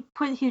he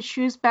put his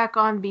shoes back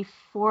on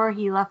before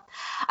he left?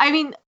 I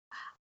mean,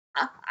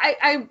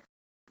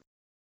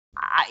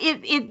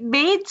 it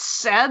made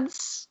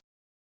sense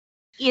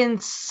in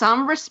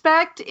some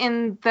respect,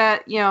 in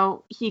that,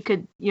 he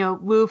could,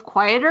 move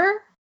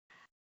quieter,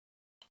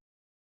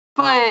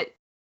 but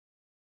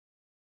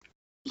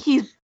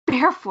he's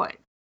barefoot.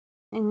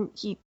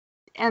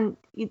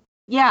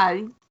 yeah,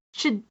 you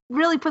should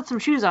really put some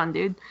shoes on,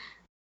 dude.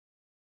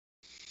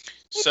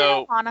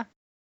 So, Hannah.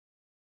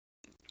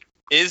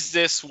 is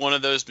this one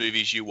of those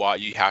movies you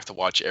have to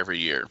watch every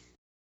year?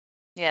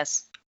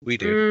 Yes. We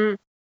do.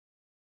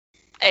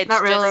 It's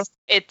Not really.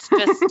 It's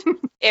just.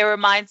 It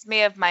reminds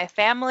me of my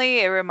family.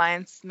 It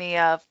reminds me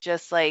of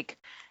just like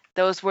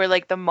those were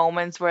like the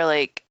moments where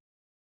like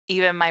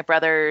even my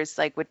brothers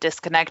like would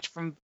disconnect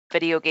from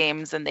video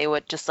games and they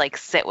would just like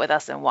sit with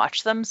us and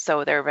watch them.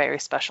 So they're very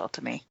special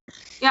to me.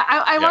 Yeah,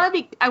 I want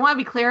to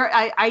be clear.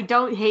 I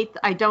don't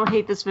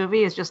hate this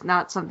movie. It's just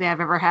not something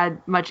I've ever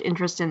had much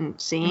interest in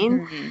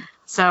seeing. Mm-hmm.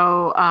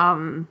 So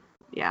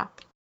yeah.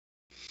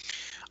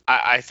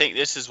 I think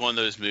this is one of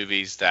those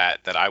movies that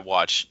I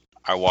watch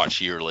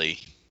yearly,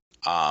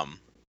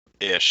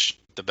 ish,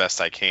 the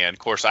best I can. Of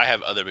course, I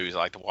have other movies I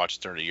like to watch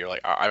during the year.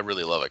 Like I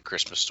really love A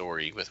Christmas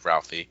Story with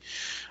Ralphie.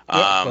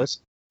 Because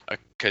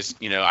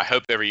I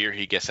hope every year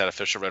he gets that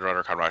official Red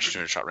Ryder Conrad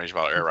 200-shot range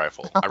bottle air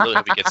rifle. I really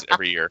hope he gets it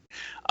every year.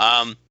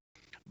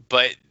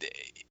 But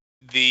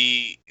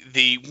the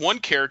one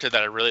character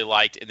that I really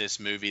liked in this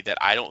movie that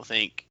I don't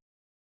think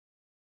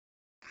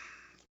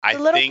The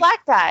little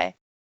black guy.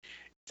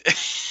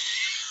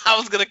 I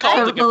was gonna call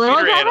him the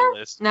computer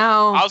analyst.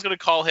 No, I was gonna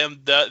call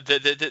him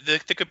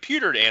the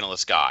computer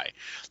analyst guy,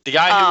 the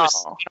guy who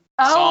was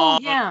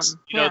songs,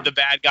 the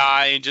bad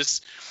guy, and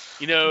just as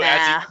he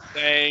was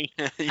saying.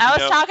 I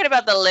was talking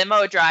about the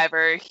limo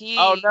driver.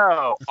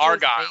 Argyle.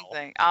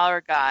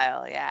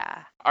 Argyle,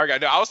 yeah. Argyle.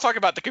 No, I was talking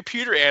about the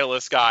computer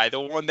analyst guy, the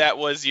one that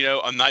was,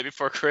 a night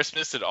before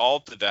Christmas, and all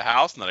to the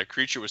house, not a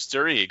creature was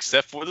stirring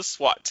except for the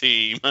SWAT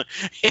team.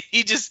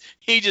 he just.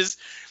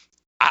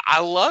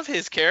 I love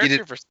his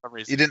character for some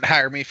reason. He didn't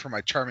hire me for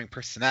my charming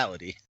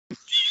personality.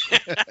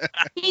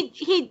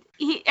 he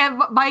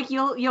and Mike,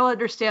 you'll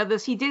understand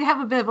this. He did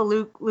have a bit of a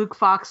Luke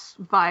Fox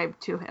vibe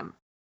to him.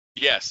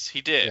 Yes,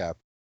 he did. Yeah.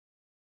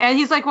 And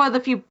he's like one of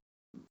the few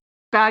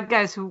bad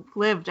guys who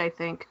lived, I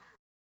think.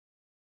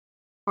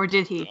 Or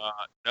did he?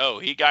 No,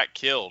 he got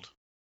killed.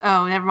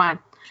 Oh, never mind.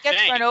 He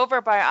gets run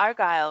over by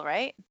Argyle,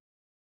 right?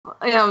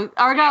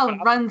 Argyle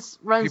runs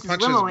his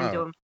limo into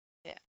him.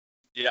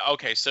 Yeah,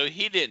 okay, so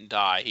he didn't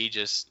die. He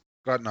just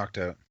got knocked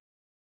out.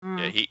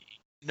 Yeah,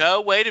 No,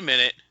 wait a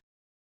minute.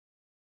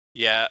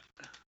 Yeah,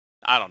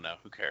 I don't know.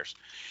 Who cares?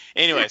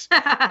 Anyways,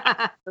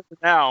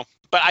 now,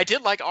 but I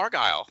did like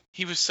Argyle.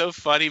 He was so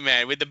funny,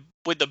 man, with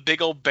the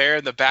big old bear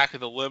in the back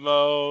of the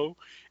limo,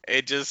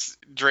 and just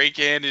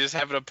drinking, and just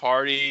having a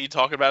party,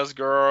 talking about his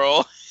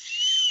girl,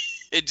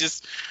 and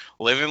just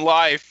living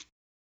life.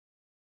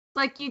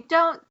 Like, you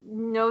don't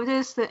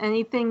notice that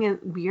anything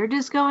weird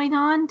is going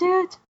on,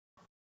 dude?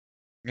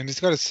 And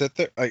he's got to sit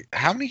there. Like,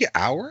 how many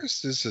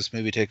hours does this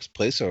movie take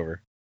place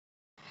over?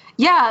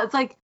 Yeah, it's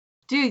like,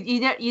 dude,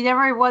 you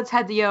never once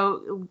had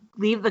to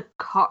leave the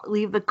car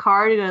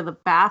to go to the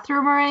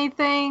bathroom or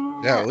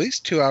anything. Yeah, at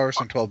least 2 hours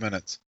and 12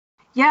 minutes.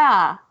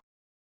 Yeah.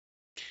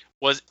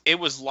 It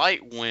was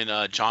light when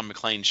John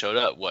McClane showed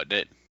up, wasn't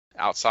it?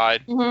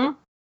 Outside. Mm-hmm.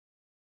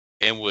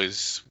 And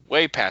was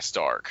way past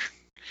dark.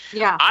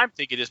 Yeah. I'm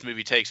thinking this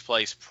movie takes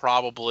place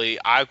probably.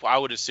 I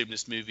would assume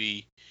this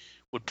movie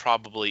would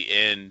probably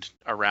end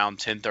around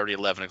 10:30,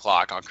 11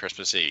 o'clock on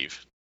Christmas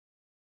Eve.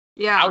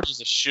 Yeah. I would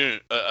just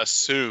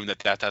assume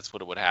that's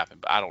what it would happen,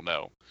 but I don't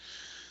know.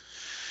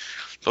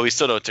 But we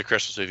still know it's a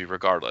Christmas movie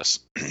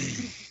regardless.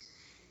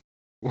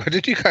 What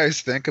did you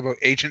guys think about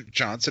Agent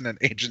Johnson and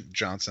Agent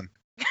Johnson?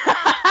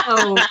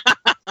 Oh.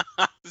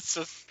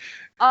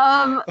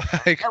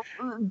 Like,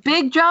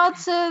 Big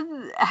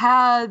Johnson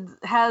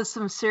has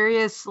some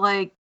serious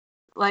like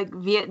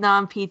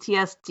Vietnam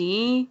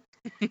PTSD.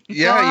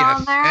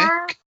 Yeah,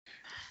 there.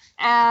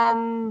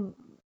 And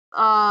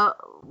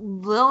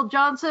Lil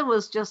Johnson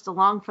was just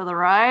along for the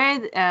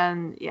ride,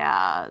 and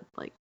yeah,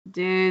 like,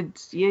 dude,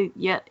 you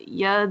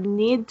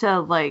need to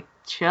like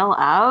chill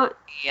out.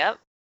 Yep.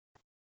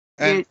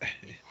 And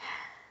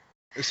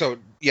so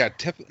yeah,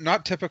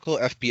 not typical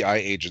FBI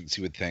agents,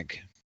 you would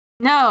think.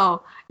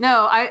 No,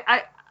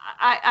 I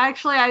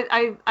actually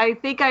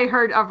think I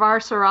heard Avar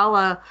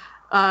Sarala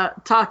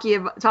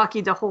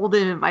talking to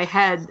Holden in my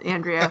head,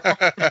 Andrea.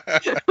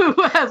 Who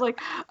was like,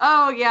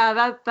 oh yeah,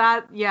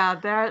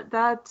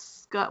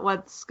 that's got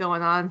what's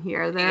going on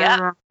here.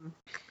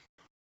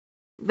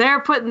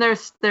 They're putting their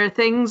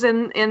things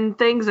in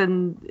things,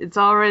 and it's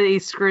already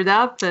screwed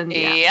up. And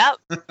yeah.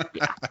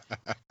 Yeah.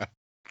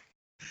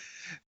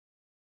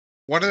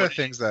 One of the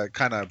things that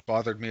kind of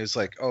bothered me was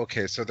like,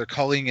 okay, so they're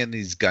calling in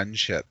these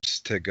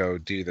gunships to go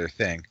do their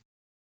thing,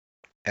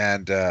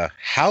 and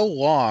how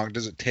long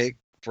does it take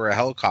for a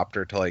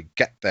helicopter to like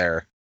get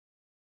there?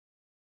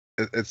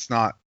 It's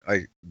not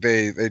like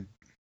they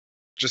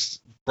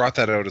just brought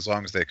that out as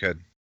long as they could.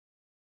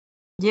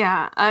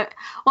 Yeah.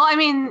 Well, I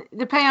mean,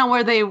 depending on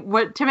where they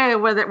were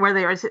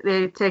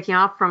taking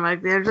off from,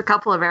 like, there's a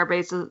couple of air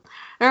bases.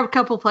 There are a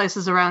couple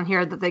places around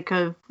here that they could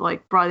have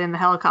like brought in the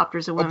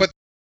helicopters and but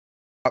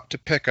up to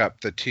pick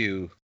up the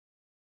two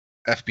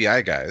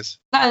FBI guys.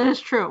 That is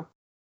true.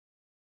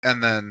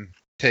 And then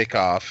take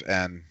off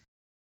and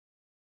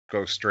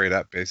go straight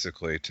up,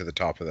 basically, to the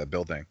top of that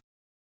building.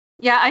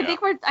 Yeah, I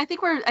think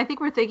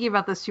we're thinking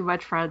about this too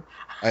much, Fred.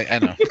 I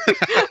know.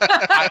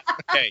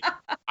 Okay,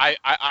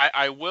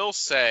 I will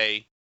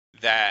say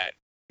that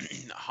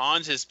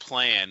Hans's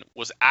plan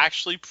was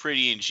actually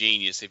pretty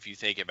ingenious if you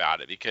think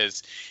about it,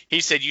 because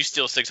he said you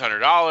steal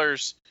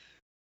 $600,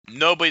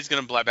 nobody's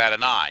gonna bat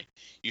an eye.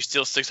 You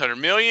steal $600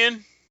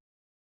 million,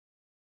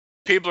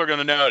 people are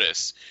gonna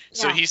notice.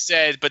 So Yeah. he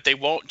said, but they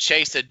won't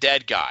chase a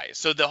dead guy.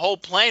 So the whole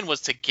plan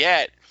was to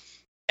get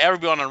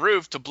everybody on the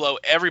roof to blow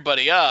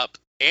everybody up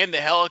and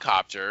the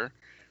helicopter.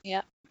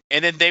 Yep.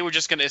 And then they were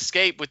just gonna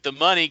escape with the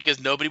money because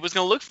nobody was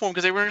gonna look for them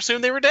because they were gonna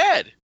assume they were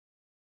dead.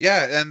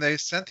 Yeah, and they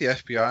sent the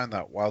FBI on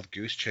that wild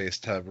goose chase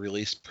to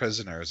release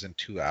prisoners in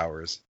 2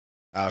 hours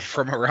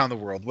from around the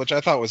world, which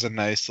I thought was a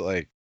nice,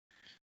 like,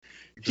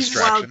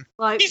 distraction.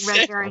 Wild, like He red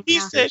said- herring. he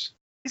Yeah. said-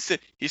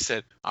 He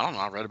said, I don't know,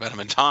 I read about him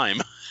in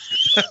Time.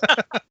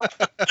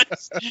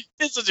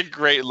 It's such a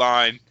great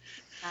line.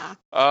 Yeah.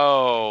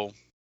 Oh,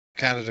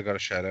 Canada got a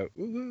shout out.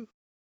 Woohoo.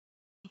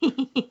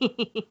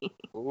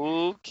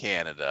 ooh,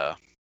 Canada.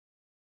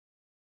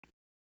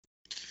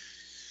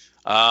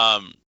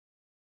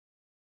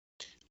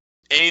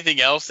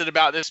 Anything else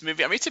about this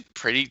movie? I mean, it's a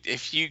pretty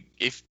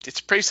it's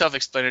a pretty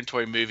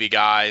self-explanatory movie,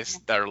 guys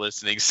that are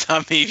listening. Some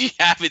of you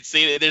haven't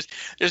seen it.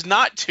 There's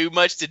not too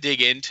much to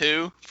dig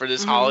into for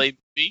this Mhm. holiday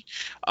movie.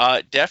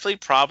 Definitely,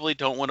 probably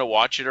don't want to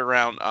watch it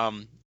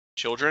around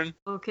children.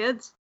 Little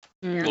kids.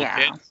 Little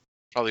Yeah. kids.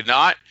 Probably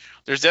not.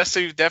 There's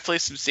definitely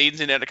some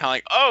scenes in there that kind of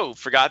like, oh,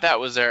 forgot that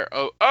was there.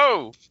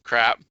 Oh,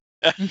 crap.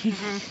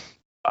 Mhm.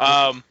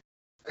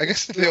 I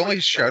guess the only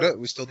shout out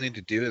we still need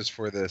to do is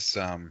for this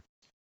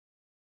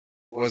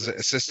was it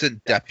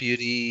Assistant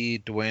Deputy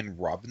Dwayne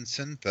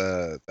Robinson,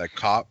 the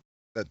cop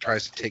that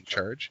tries to take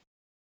charge.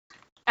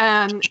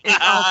 And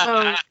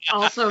it's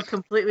also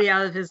completely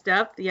out of his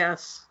depth.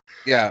 Yes.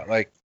 Yeah,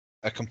 like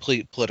a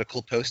complete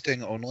political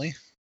posting only.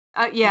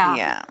 Yeah.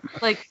 Yeah.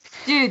 Like,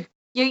 dude,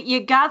 you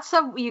got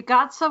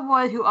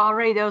someone who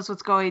already knows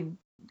what's going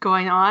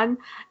on.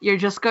 You're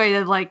just going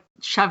to like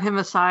shove him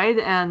aside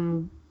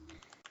and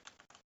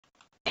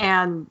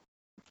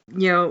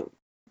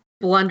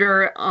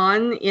blunder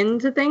on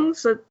into things.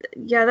 So,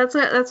 yeah, that's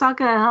not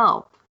going to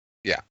help.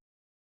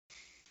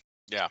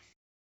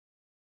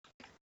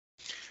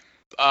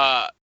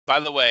 By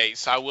the way,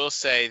 so I will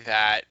say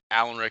that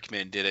Alan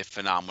Rickman did a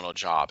phenomenal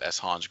job as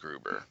Hans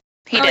Gruber.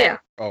 He Oh, did. yeah.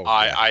 Oh,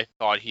 yeah. I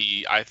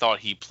thought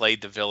he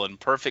played the villain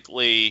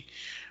perfectly.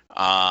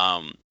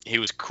 He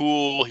was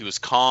cool. He was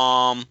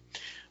calm.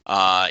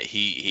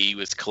 He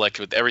was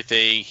collected with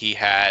everything he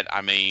had.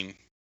 I mean,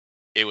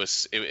 it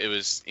was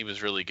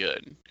really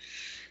good.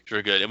 It was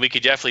really good, and we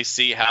could definitely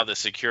see how the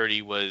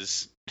security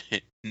was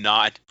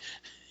not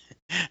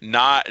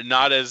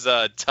as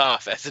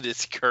tough as it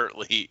is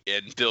currently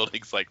in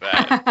buildings like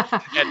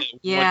that. And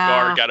Yeah.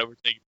 one guard got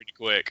overtaken pretty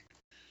quick.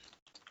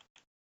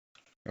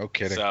 No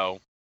kidding. So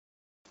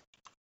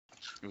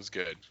it was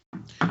good.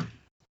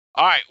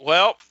 All right.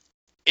 Well,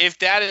 if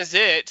that is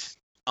it,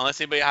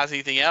 unless anybody has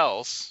anything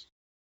else,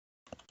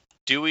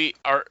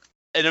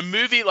 in a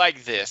movie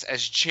like this,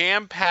 as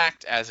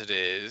jam-packed as it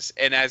is,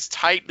 and as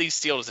tightly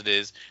sealed as it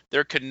is,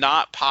 there could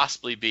not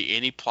possibly be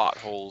any plot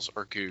holes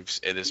or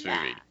goofs in this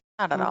movie.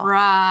 Not at all.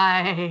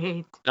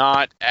 Right.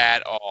 Not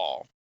at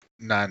all.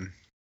 None.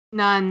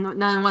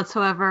 None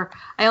whatsoever.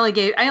 I only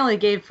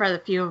gave Fred a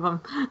few of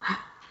them.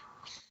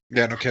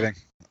 Yeah, no kidding.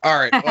 All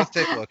right, let's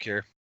take a look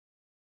here.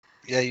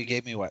 Yeah, you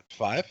gave me what,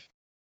 5?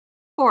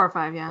 4 or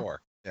 5, yeah.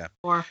 4. Yeah.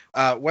 4.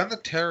 When the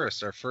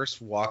terrorists are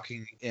first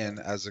walking in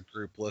as a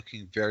group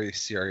looking very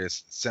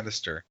serious and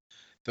sinister,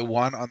 the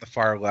one on the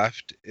far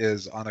left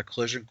is on a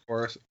collision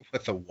course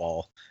with a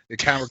wall. The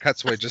camera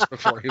cuts away just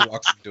before he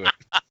walks into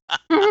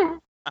it.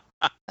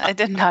 I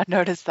did not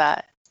notice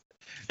that.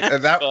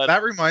 And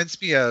that reminds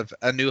me of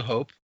A New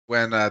Hope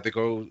when they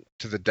go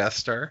to the Death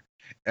Star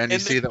and you In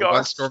the see that car.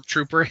 one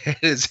stormtrooper hit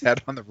his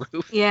head on the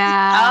roof.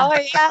 Yeah. Oh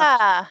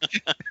yeah.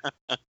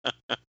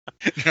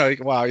 You're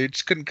like, wow, you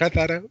just couldn't cut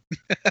that out?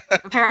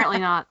 Apparently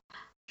not.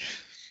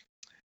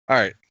 All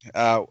right.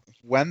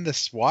 When the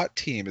SWAT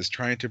team is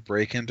trying to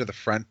break into the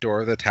front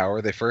door of the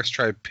tower, they first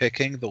try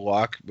picking the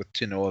lock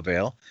to no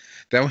avail.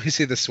 Then we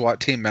see the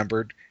SWAT team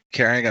member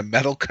carrying a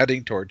metal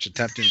cutting torch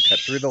attempting to cut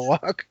through the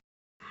lock.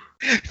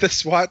 The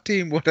SWAT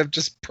team would have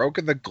just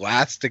broken the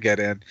glass to get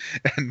in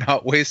and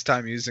not waste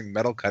time using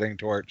metal cutting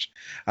torch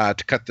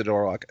to cut the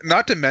door lock.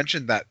 Not to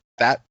mention that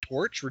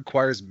torch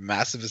requires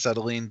massive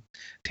acetylene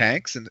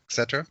tanks and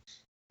etc.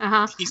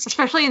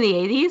 Especially in the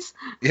 80s.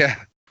 Yeah.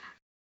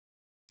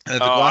 The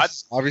glass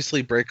is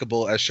obviously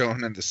breakable as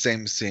shown in the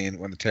same scene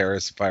when the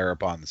terrorists fire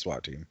upon the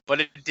SWAT team.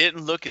 But it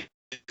didn't look.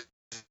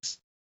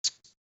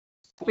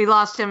 We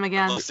lost him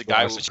again. Unless the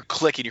guy was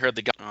clicking, you heard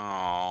the guy.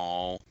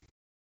 Oh.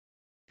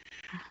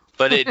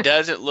 But it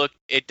doesn't look.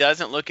 It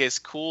doesn't look as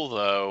cool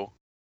though,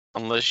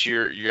 unless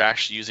you're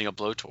actually using a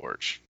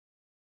blowtorch.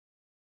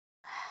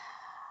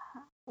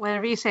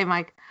 Whatever you say,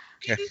 Mike.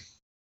 Okay.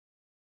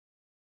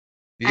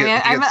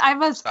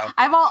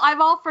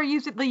 I'm all for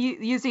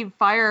using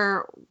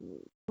fire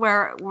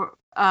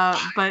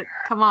but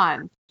come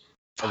on.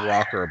 A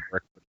rock or a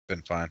brick would have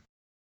been fine.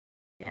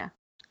 Yeah.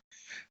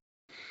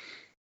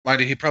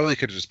 Mind you, he probably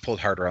could have just pulled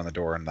harder on the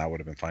door and that would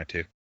have been fine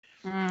too.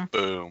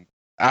 Boom.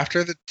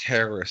 After the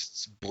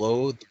terrorists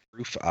blow the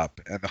roof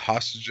up and the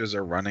hostages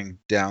are running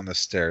down the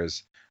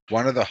stairs,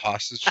 one of the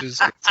hostages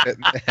gets hit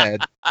in the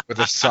head with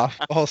a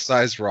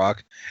softball-sized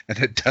rock, and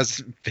it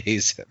doesn't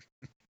faze him.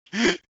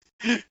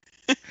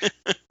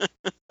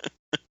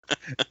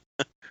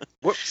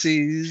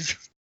 Whoopsies.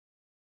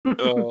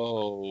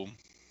 Oh.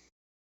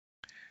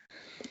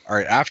 All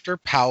right, after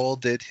Powell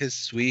did his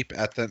sweep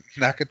at the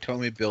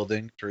Nakatomi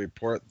building to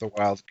report the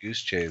wild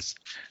goose chase,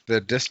 the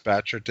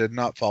dispatcher did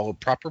not follow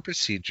proper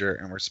procedure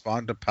and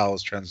respond to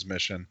Powell's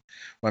transmission.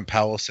 When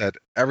Powell said,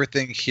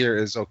 "Everything here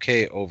is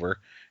okay, over,"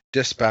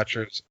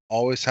 dispatchers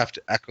always have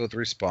to echo the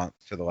response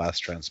for the last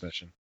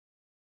transmission.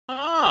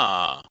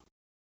 Ah.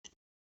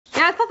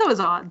 Yeah, I thought that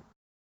was odd.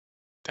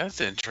 That's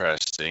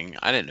interesting.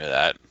 I didn't know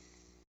that.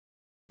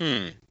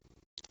 They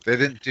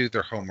didn't do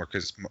their homework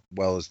as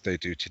well as they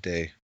do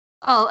today.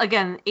 Oh,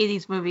 again,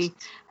 80s movie.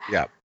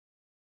 Yeah.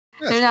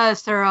 They're not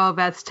as thorough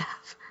about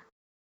stuff.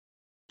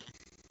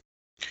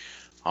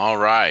 All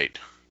right.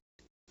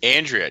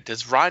 Andrea,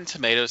 does Rotten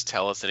Tomatoes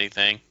tell us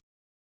anything?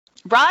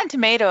 Rotten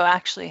Tomato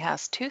actually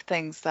has two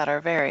things that are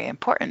very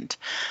important.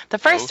 The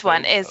first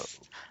one is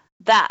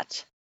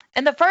that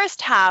in the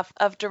first half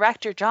of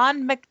director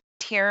John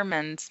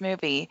McTierman's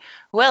movie,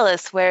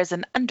 Willis wears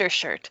an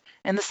undershirt.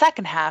 In the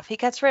second half, he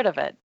gets rid of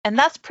it. And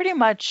that's pretty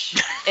much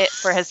it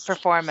for his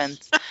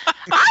performance.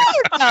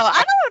 I don't know.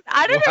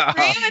 I don't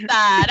agree with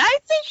that. I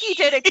think he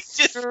did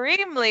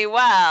extremely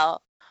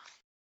well.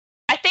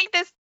 I think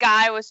this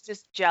guy was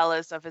just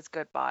jealous of his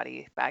good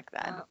body back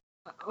then.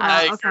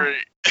 I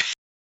agree.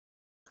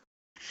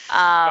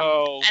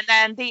 And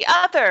then the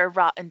other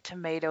Rotten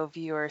Tomato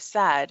viewer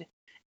said,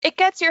 "It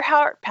gets your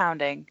heart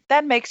pounding,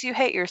 then makes you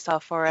hate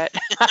yourself for it."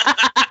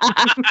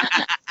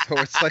 So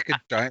it's like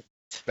a giant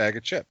bag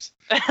of chips.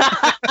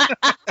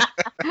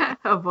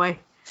 Oh boy.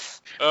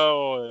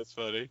 Oh, that's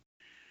funny.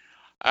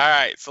 All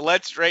right, so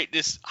let's rate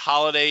this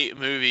holiday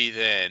movie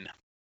then.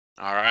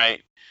 All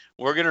right.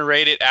 We're going to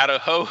rate it out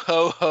of ho,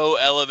 ho, ho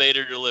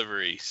elevator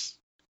deliveries.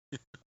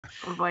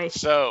 Oh boy.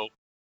 So,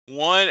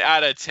 1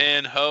 out of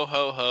 10 ho,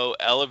 ho, ho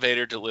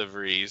elevator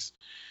deliveries.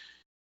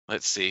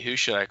 Let's see. Who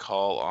should I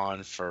call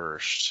on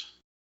first?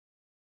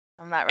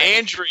 I'm not ready.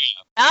 Andrea.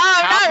 No,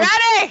 I'm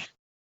not ready.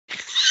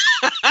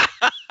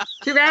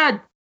 Too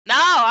bad. No,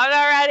 I'm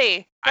not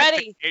ready.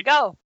 Ready,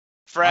 go.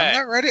 Fred.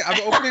 I'm not ready. I'm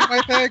opening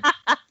my bag.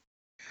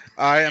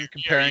 I am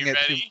comparing it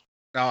to...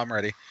 No, I'm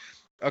ready.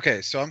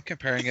 Okay, so I'm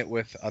comparing it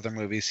with other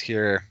movies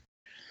here.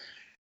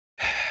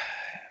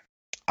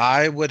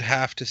 I would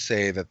have to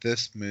say that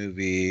this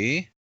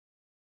movie...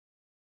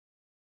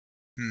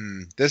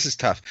 this is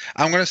tough.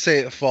 I'm going to say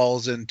it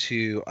falls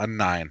into a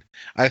 9.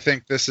 I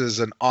think this is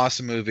an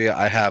awesome movie.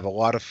 I have a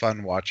lot of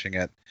fun watching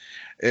it.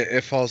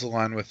 It falls in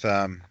line with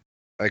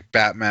like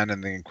Batman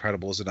and The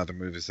Incredibles and other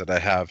movies that I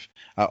have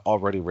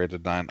already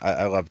rated 9.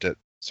 I loved it.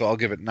 So I'll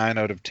give it 9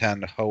 out of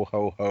 10 ho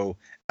ho ho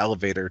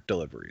elevator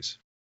deliveries.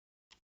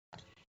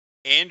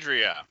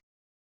 Andrea.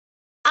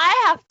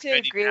 I have to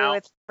Ready agree now?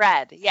 with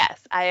Fred.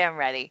 Yes, I am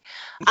ready.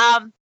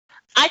 I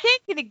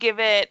think I'm going to give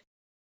it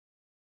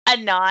a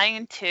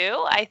 9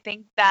 too. I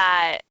think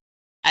that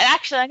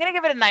actually I'm going to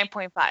give it a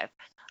 9.5.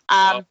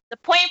 The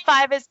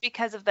 0.5 is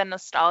because of the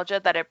nostalgia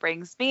that it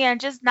brings me,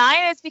 and just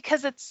 9 is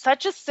because it's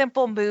such a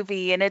simple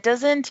movie and it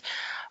doesn't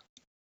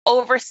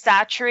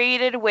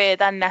oversaturated with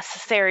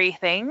unnecessary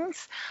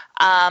things.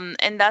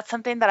 And that's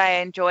something that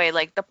I enjoy.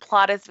 Like, the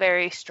plot is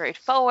very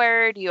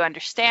straightforward. You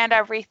understand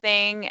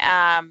everything.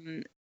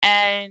 And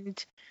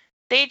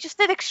they just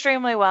did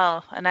extremely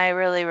well. And I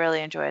really,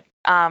 really enjoyed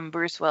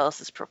Bruce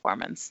Willis's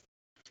performance.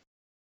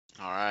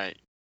 All right.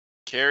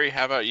 Carrie,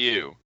 how about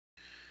you?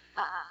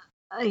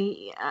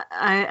 I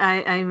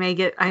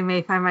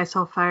may find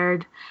myself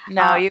fired.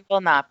 No, you will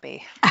not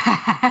be.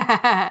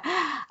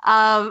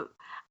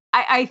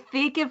 I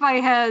think if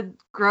I had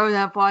grown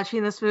up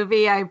watching this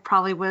movie, I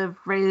probably would have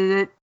rated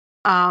it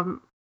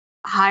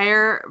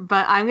higher,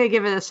 but I'm gonna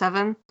give it a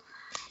 7.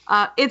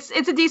 It's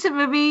a decent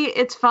movie.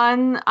 It's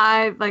fun.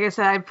 Like I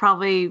said, I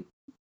probably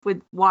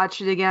would watch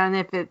it again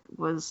if it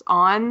was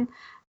on,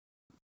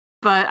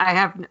 but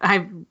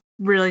I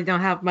really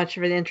don't have much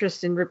of an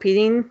interest in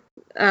repeating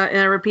in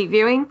a repeat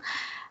viewing.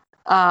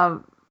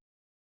 So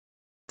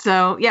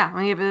yeah, I'm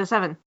gonna give it a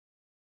 7.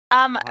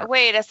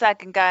 Wait a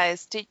second,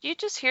 guys. Did you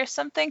just hear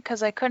something?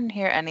 Because I couldn't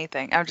hear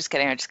anything. I'm just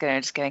kidding. I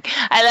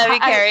love you,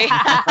 Carrie.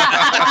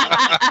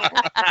 I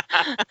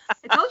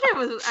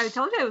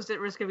told you I was at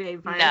risk of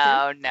being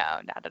fired. No,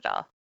 not at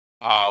all.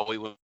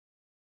 Oh,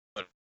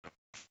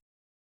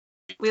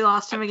 we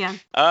lost him again.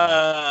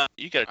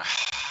 You got.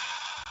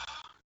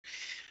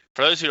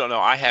 For those who don't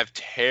know, I have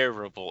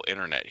terrible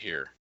internet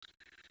here.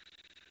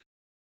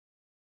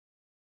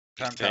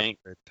 Time to upgrade.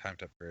 Time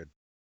to upgrade.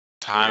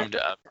 Time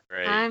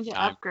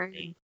to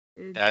upgrade.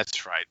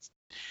 That's right.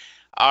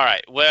 All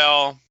right.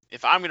 Well,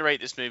 if I'm going to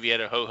rate this movie out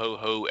of ho ho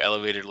ho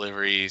elevator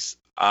deliveries,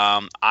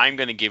 I'm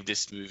going to give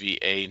this movie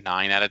a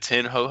 9 out of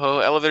 10 Ho-Ho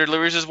elevator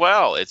deliveries as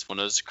well. It's one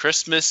of those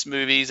Christmas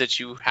movies that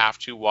you have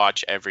to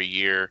watch every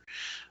year,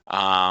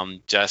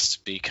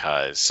 just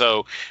because.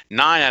 So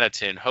 9 out of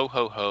 10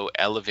 Ho-Ho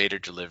elevator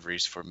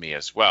deliveries for me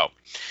as well.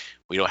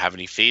 We don't have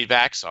any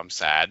feedback, so I'm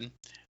sad.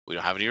 We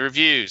don't have any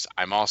reviews.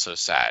 I'm also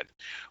sad.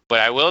 But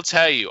I will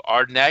tell you,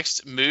 our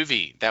next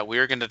movie that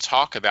we're going to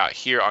talk about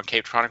here on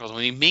Cape Chronicles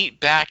when we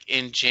meet back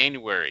in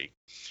January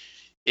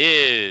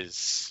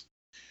is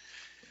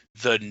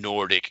the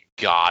Nordic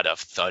god of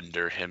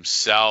thunder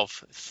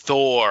himself,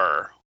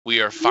 Thor. We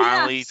are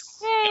finally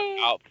talking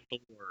about Thor.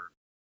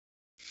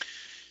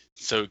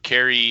 So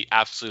Carrie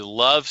absolutely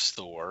loves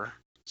Thor.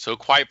 So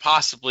quite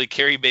possibly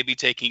Carrie may be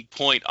taking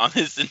point on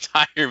this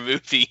entire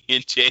movie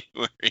in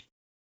January.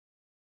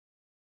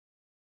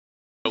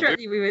 I'm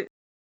okay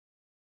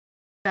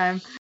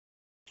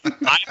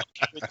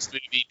with this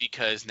movie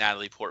because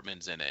Natalie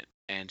Portman's in it,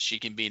 and she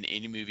can be in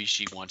any movie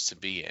she wants to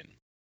be in.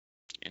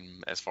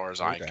 And as far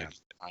as I'm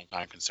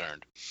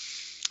concerned,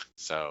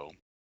 so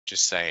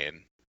just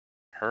saying,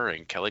 her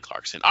and Kelly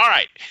Clarkson. All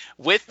right.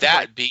 With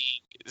that being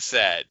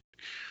said,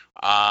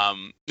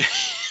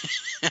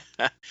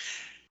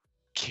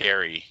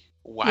 Carrie,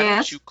 why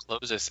don't you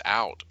close us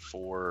out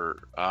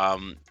for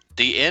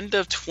the end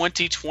of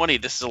 2020?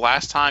 This is the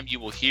last time you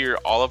will hear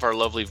all of our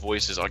lovely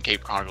voices on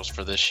Cape Chronicles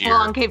for this year.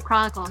 Well, on Cape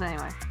Chronicles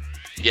anyway.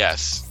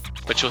 Yes,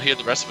 but you'll hear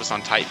the rest of us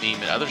on Tight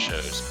Beam and other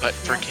shows. But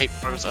for Cape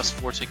Chronicles, us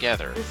four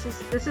together.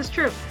 This is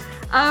true.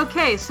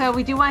 Okay, so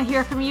we do want to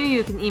hear from you.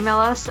 You can email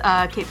us,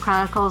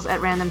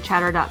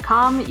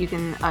 capechronicles@randomchatter.com. You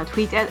can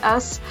tweet at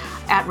us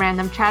at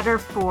randomchatter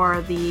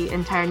for the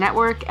entire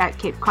network at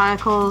Cape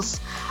Chronicles.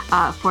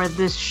 For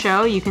this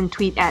show, you can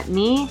tweet at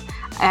me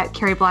at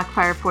Carrie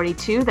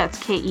Blackfire42. That's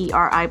Keri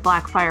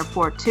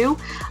Blackfire42.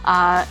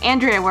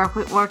 Andrea,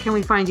 where can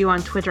we find you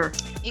on Twitter?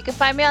 You can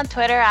find me on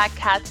Twitter at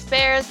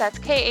Catsbears. That's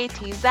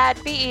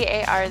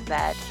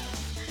KATZBEARZ.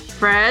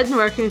 Fred,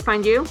 where can we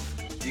find you?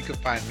 You can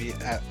find me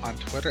on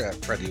Twitter at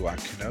FreddyWon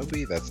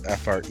Kenobi. That's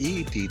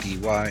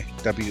FREDDYWON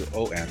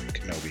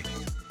Kenobi.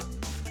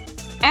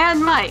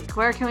 And Mike,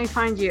 where can we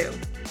find you?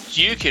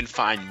 You can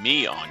find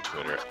me on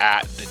Twitter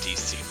at the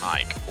DC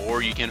Mike,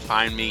 or you can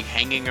find me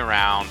hanging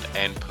around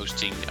and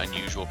posting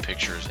unusual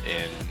pictures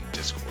in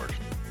Discord.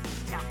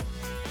 Yeah.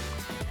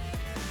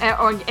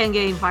 And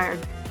getting fired.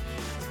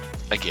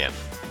 Again.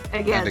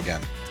 And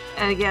again.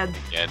 Again.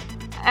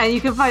 And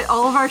you can find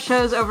all of our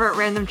shows over at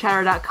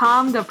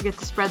randomchatter.com. Don't forget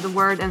to spread the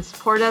word and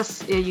support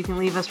us. You can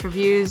leave us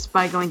reviews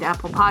by going to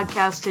Apple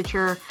Podcasts,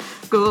 Stitcher,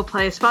 Google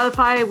Play,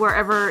 Spotify,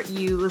 wherever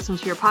you listen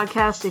to your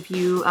podcast. If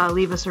you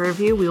leave us a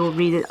review, we will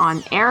read it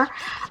on air.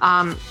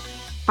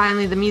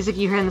 Finally, the music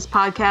you hear in this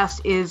podcast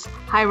is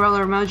High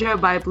Roller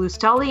Mojo by Blue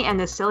Stolly and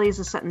As Silly as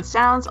the Sentence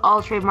Sounds.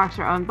 All trademarks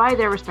are owned by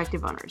their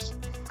respective owners.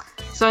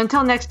 So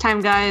until next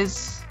time,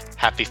 guys.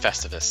 Happy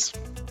Festivus.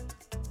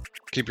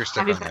 Keep your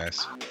stick on,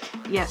 guys.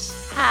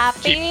 Yes.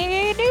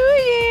 Happy New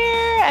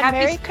Year and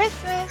Merry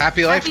Christmas.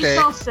 Happy Life Day.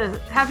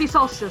 Happy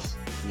solstice.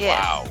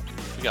 Yes. Wow.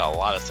 We got a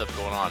lot of stuff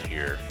going on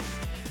here.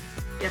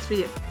 Yes, we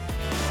do.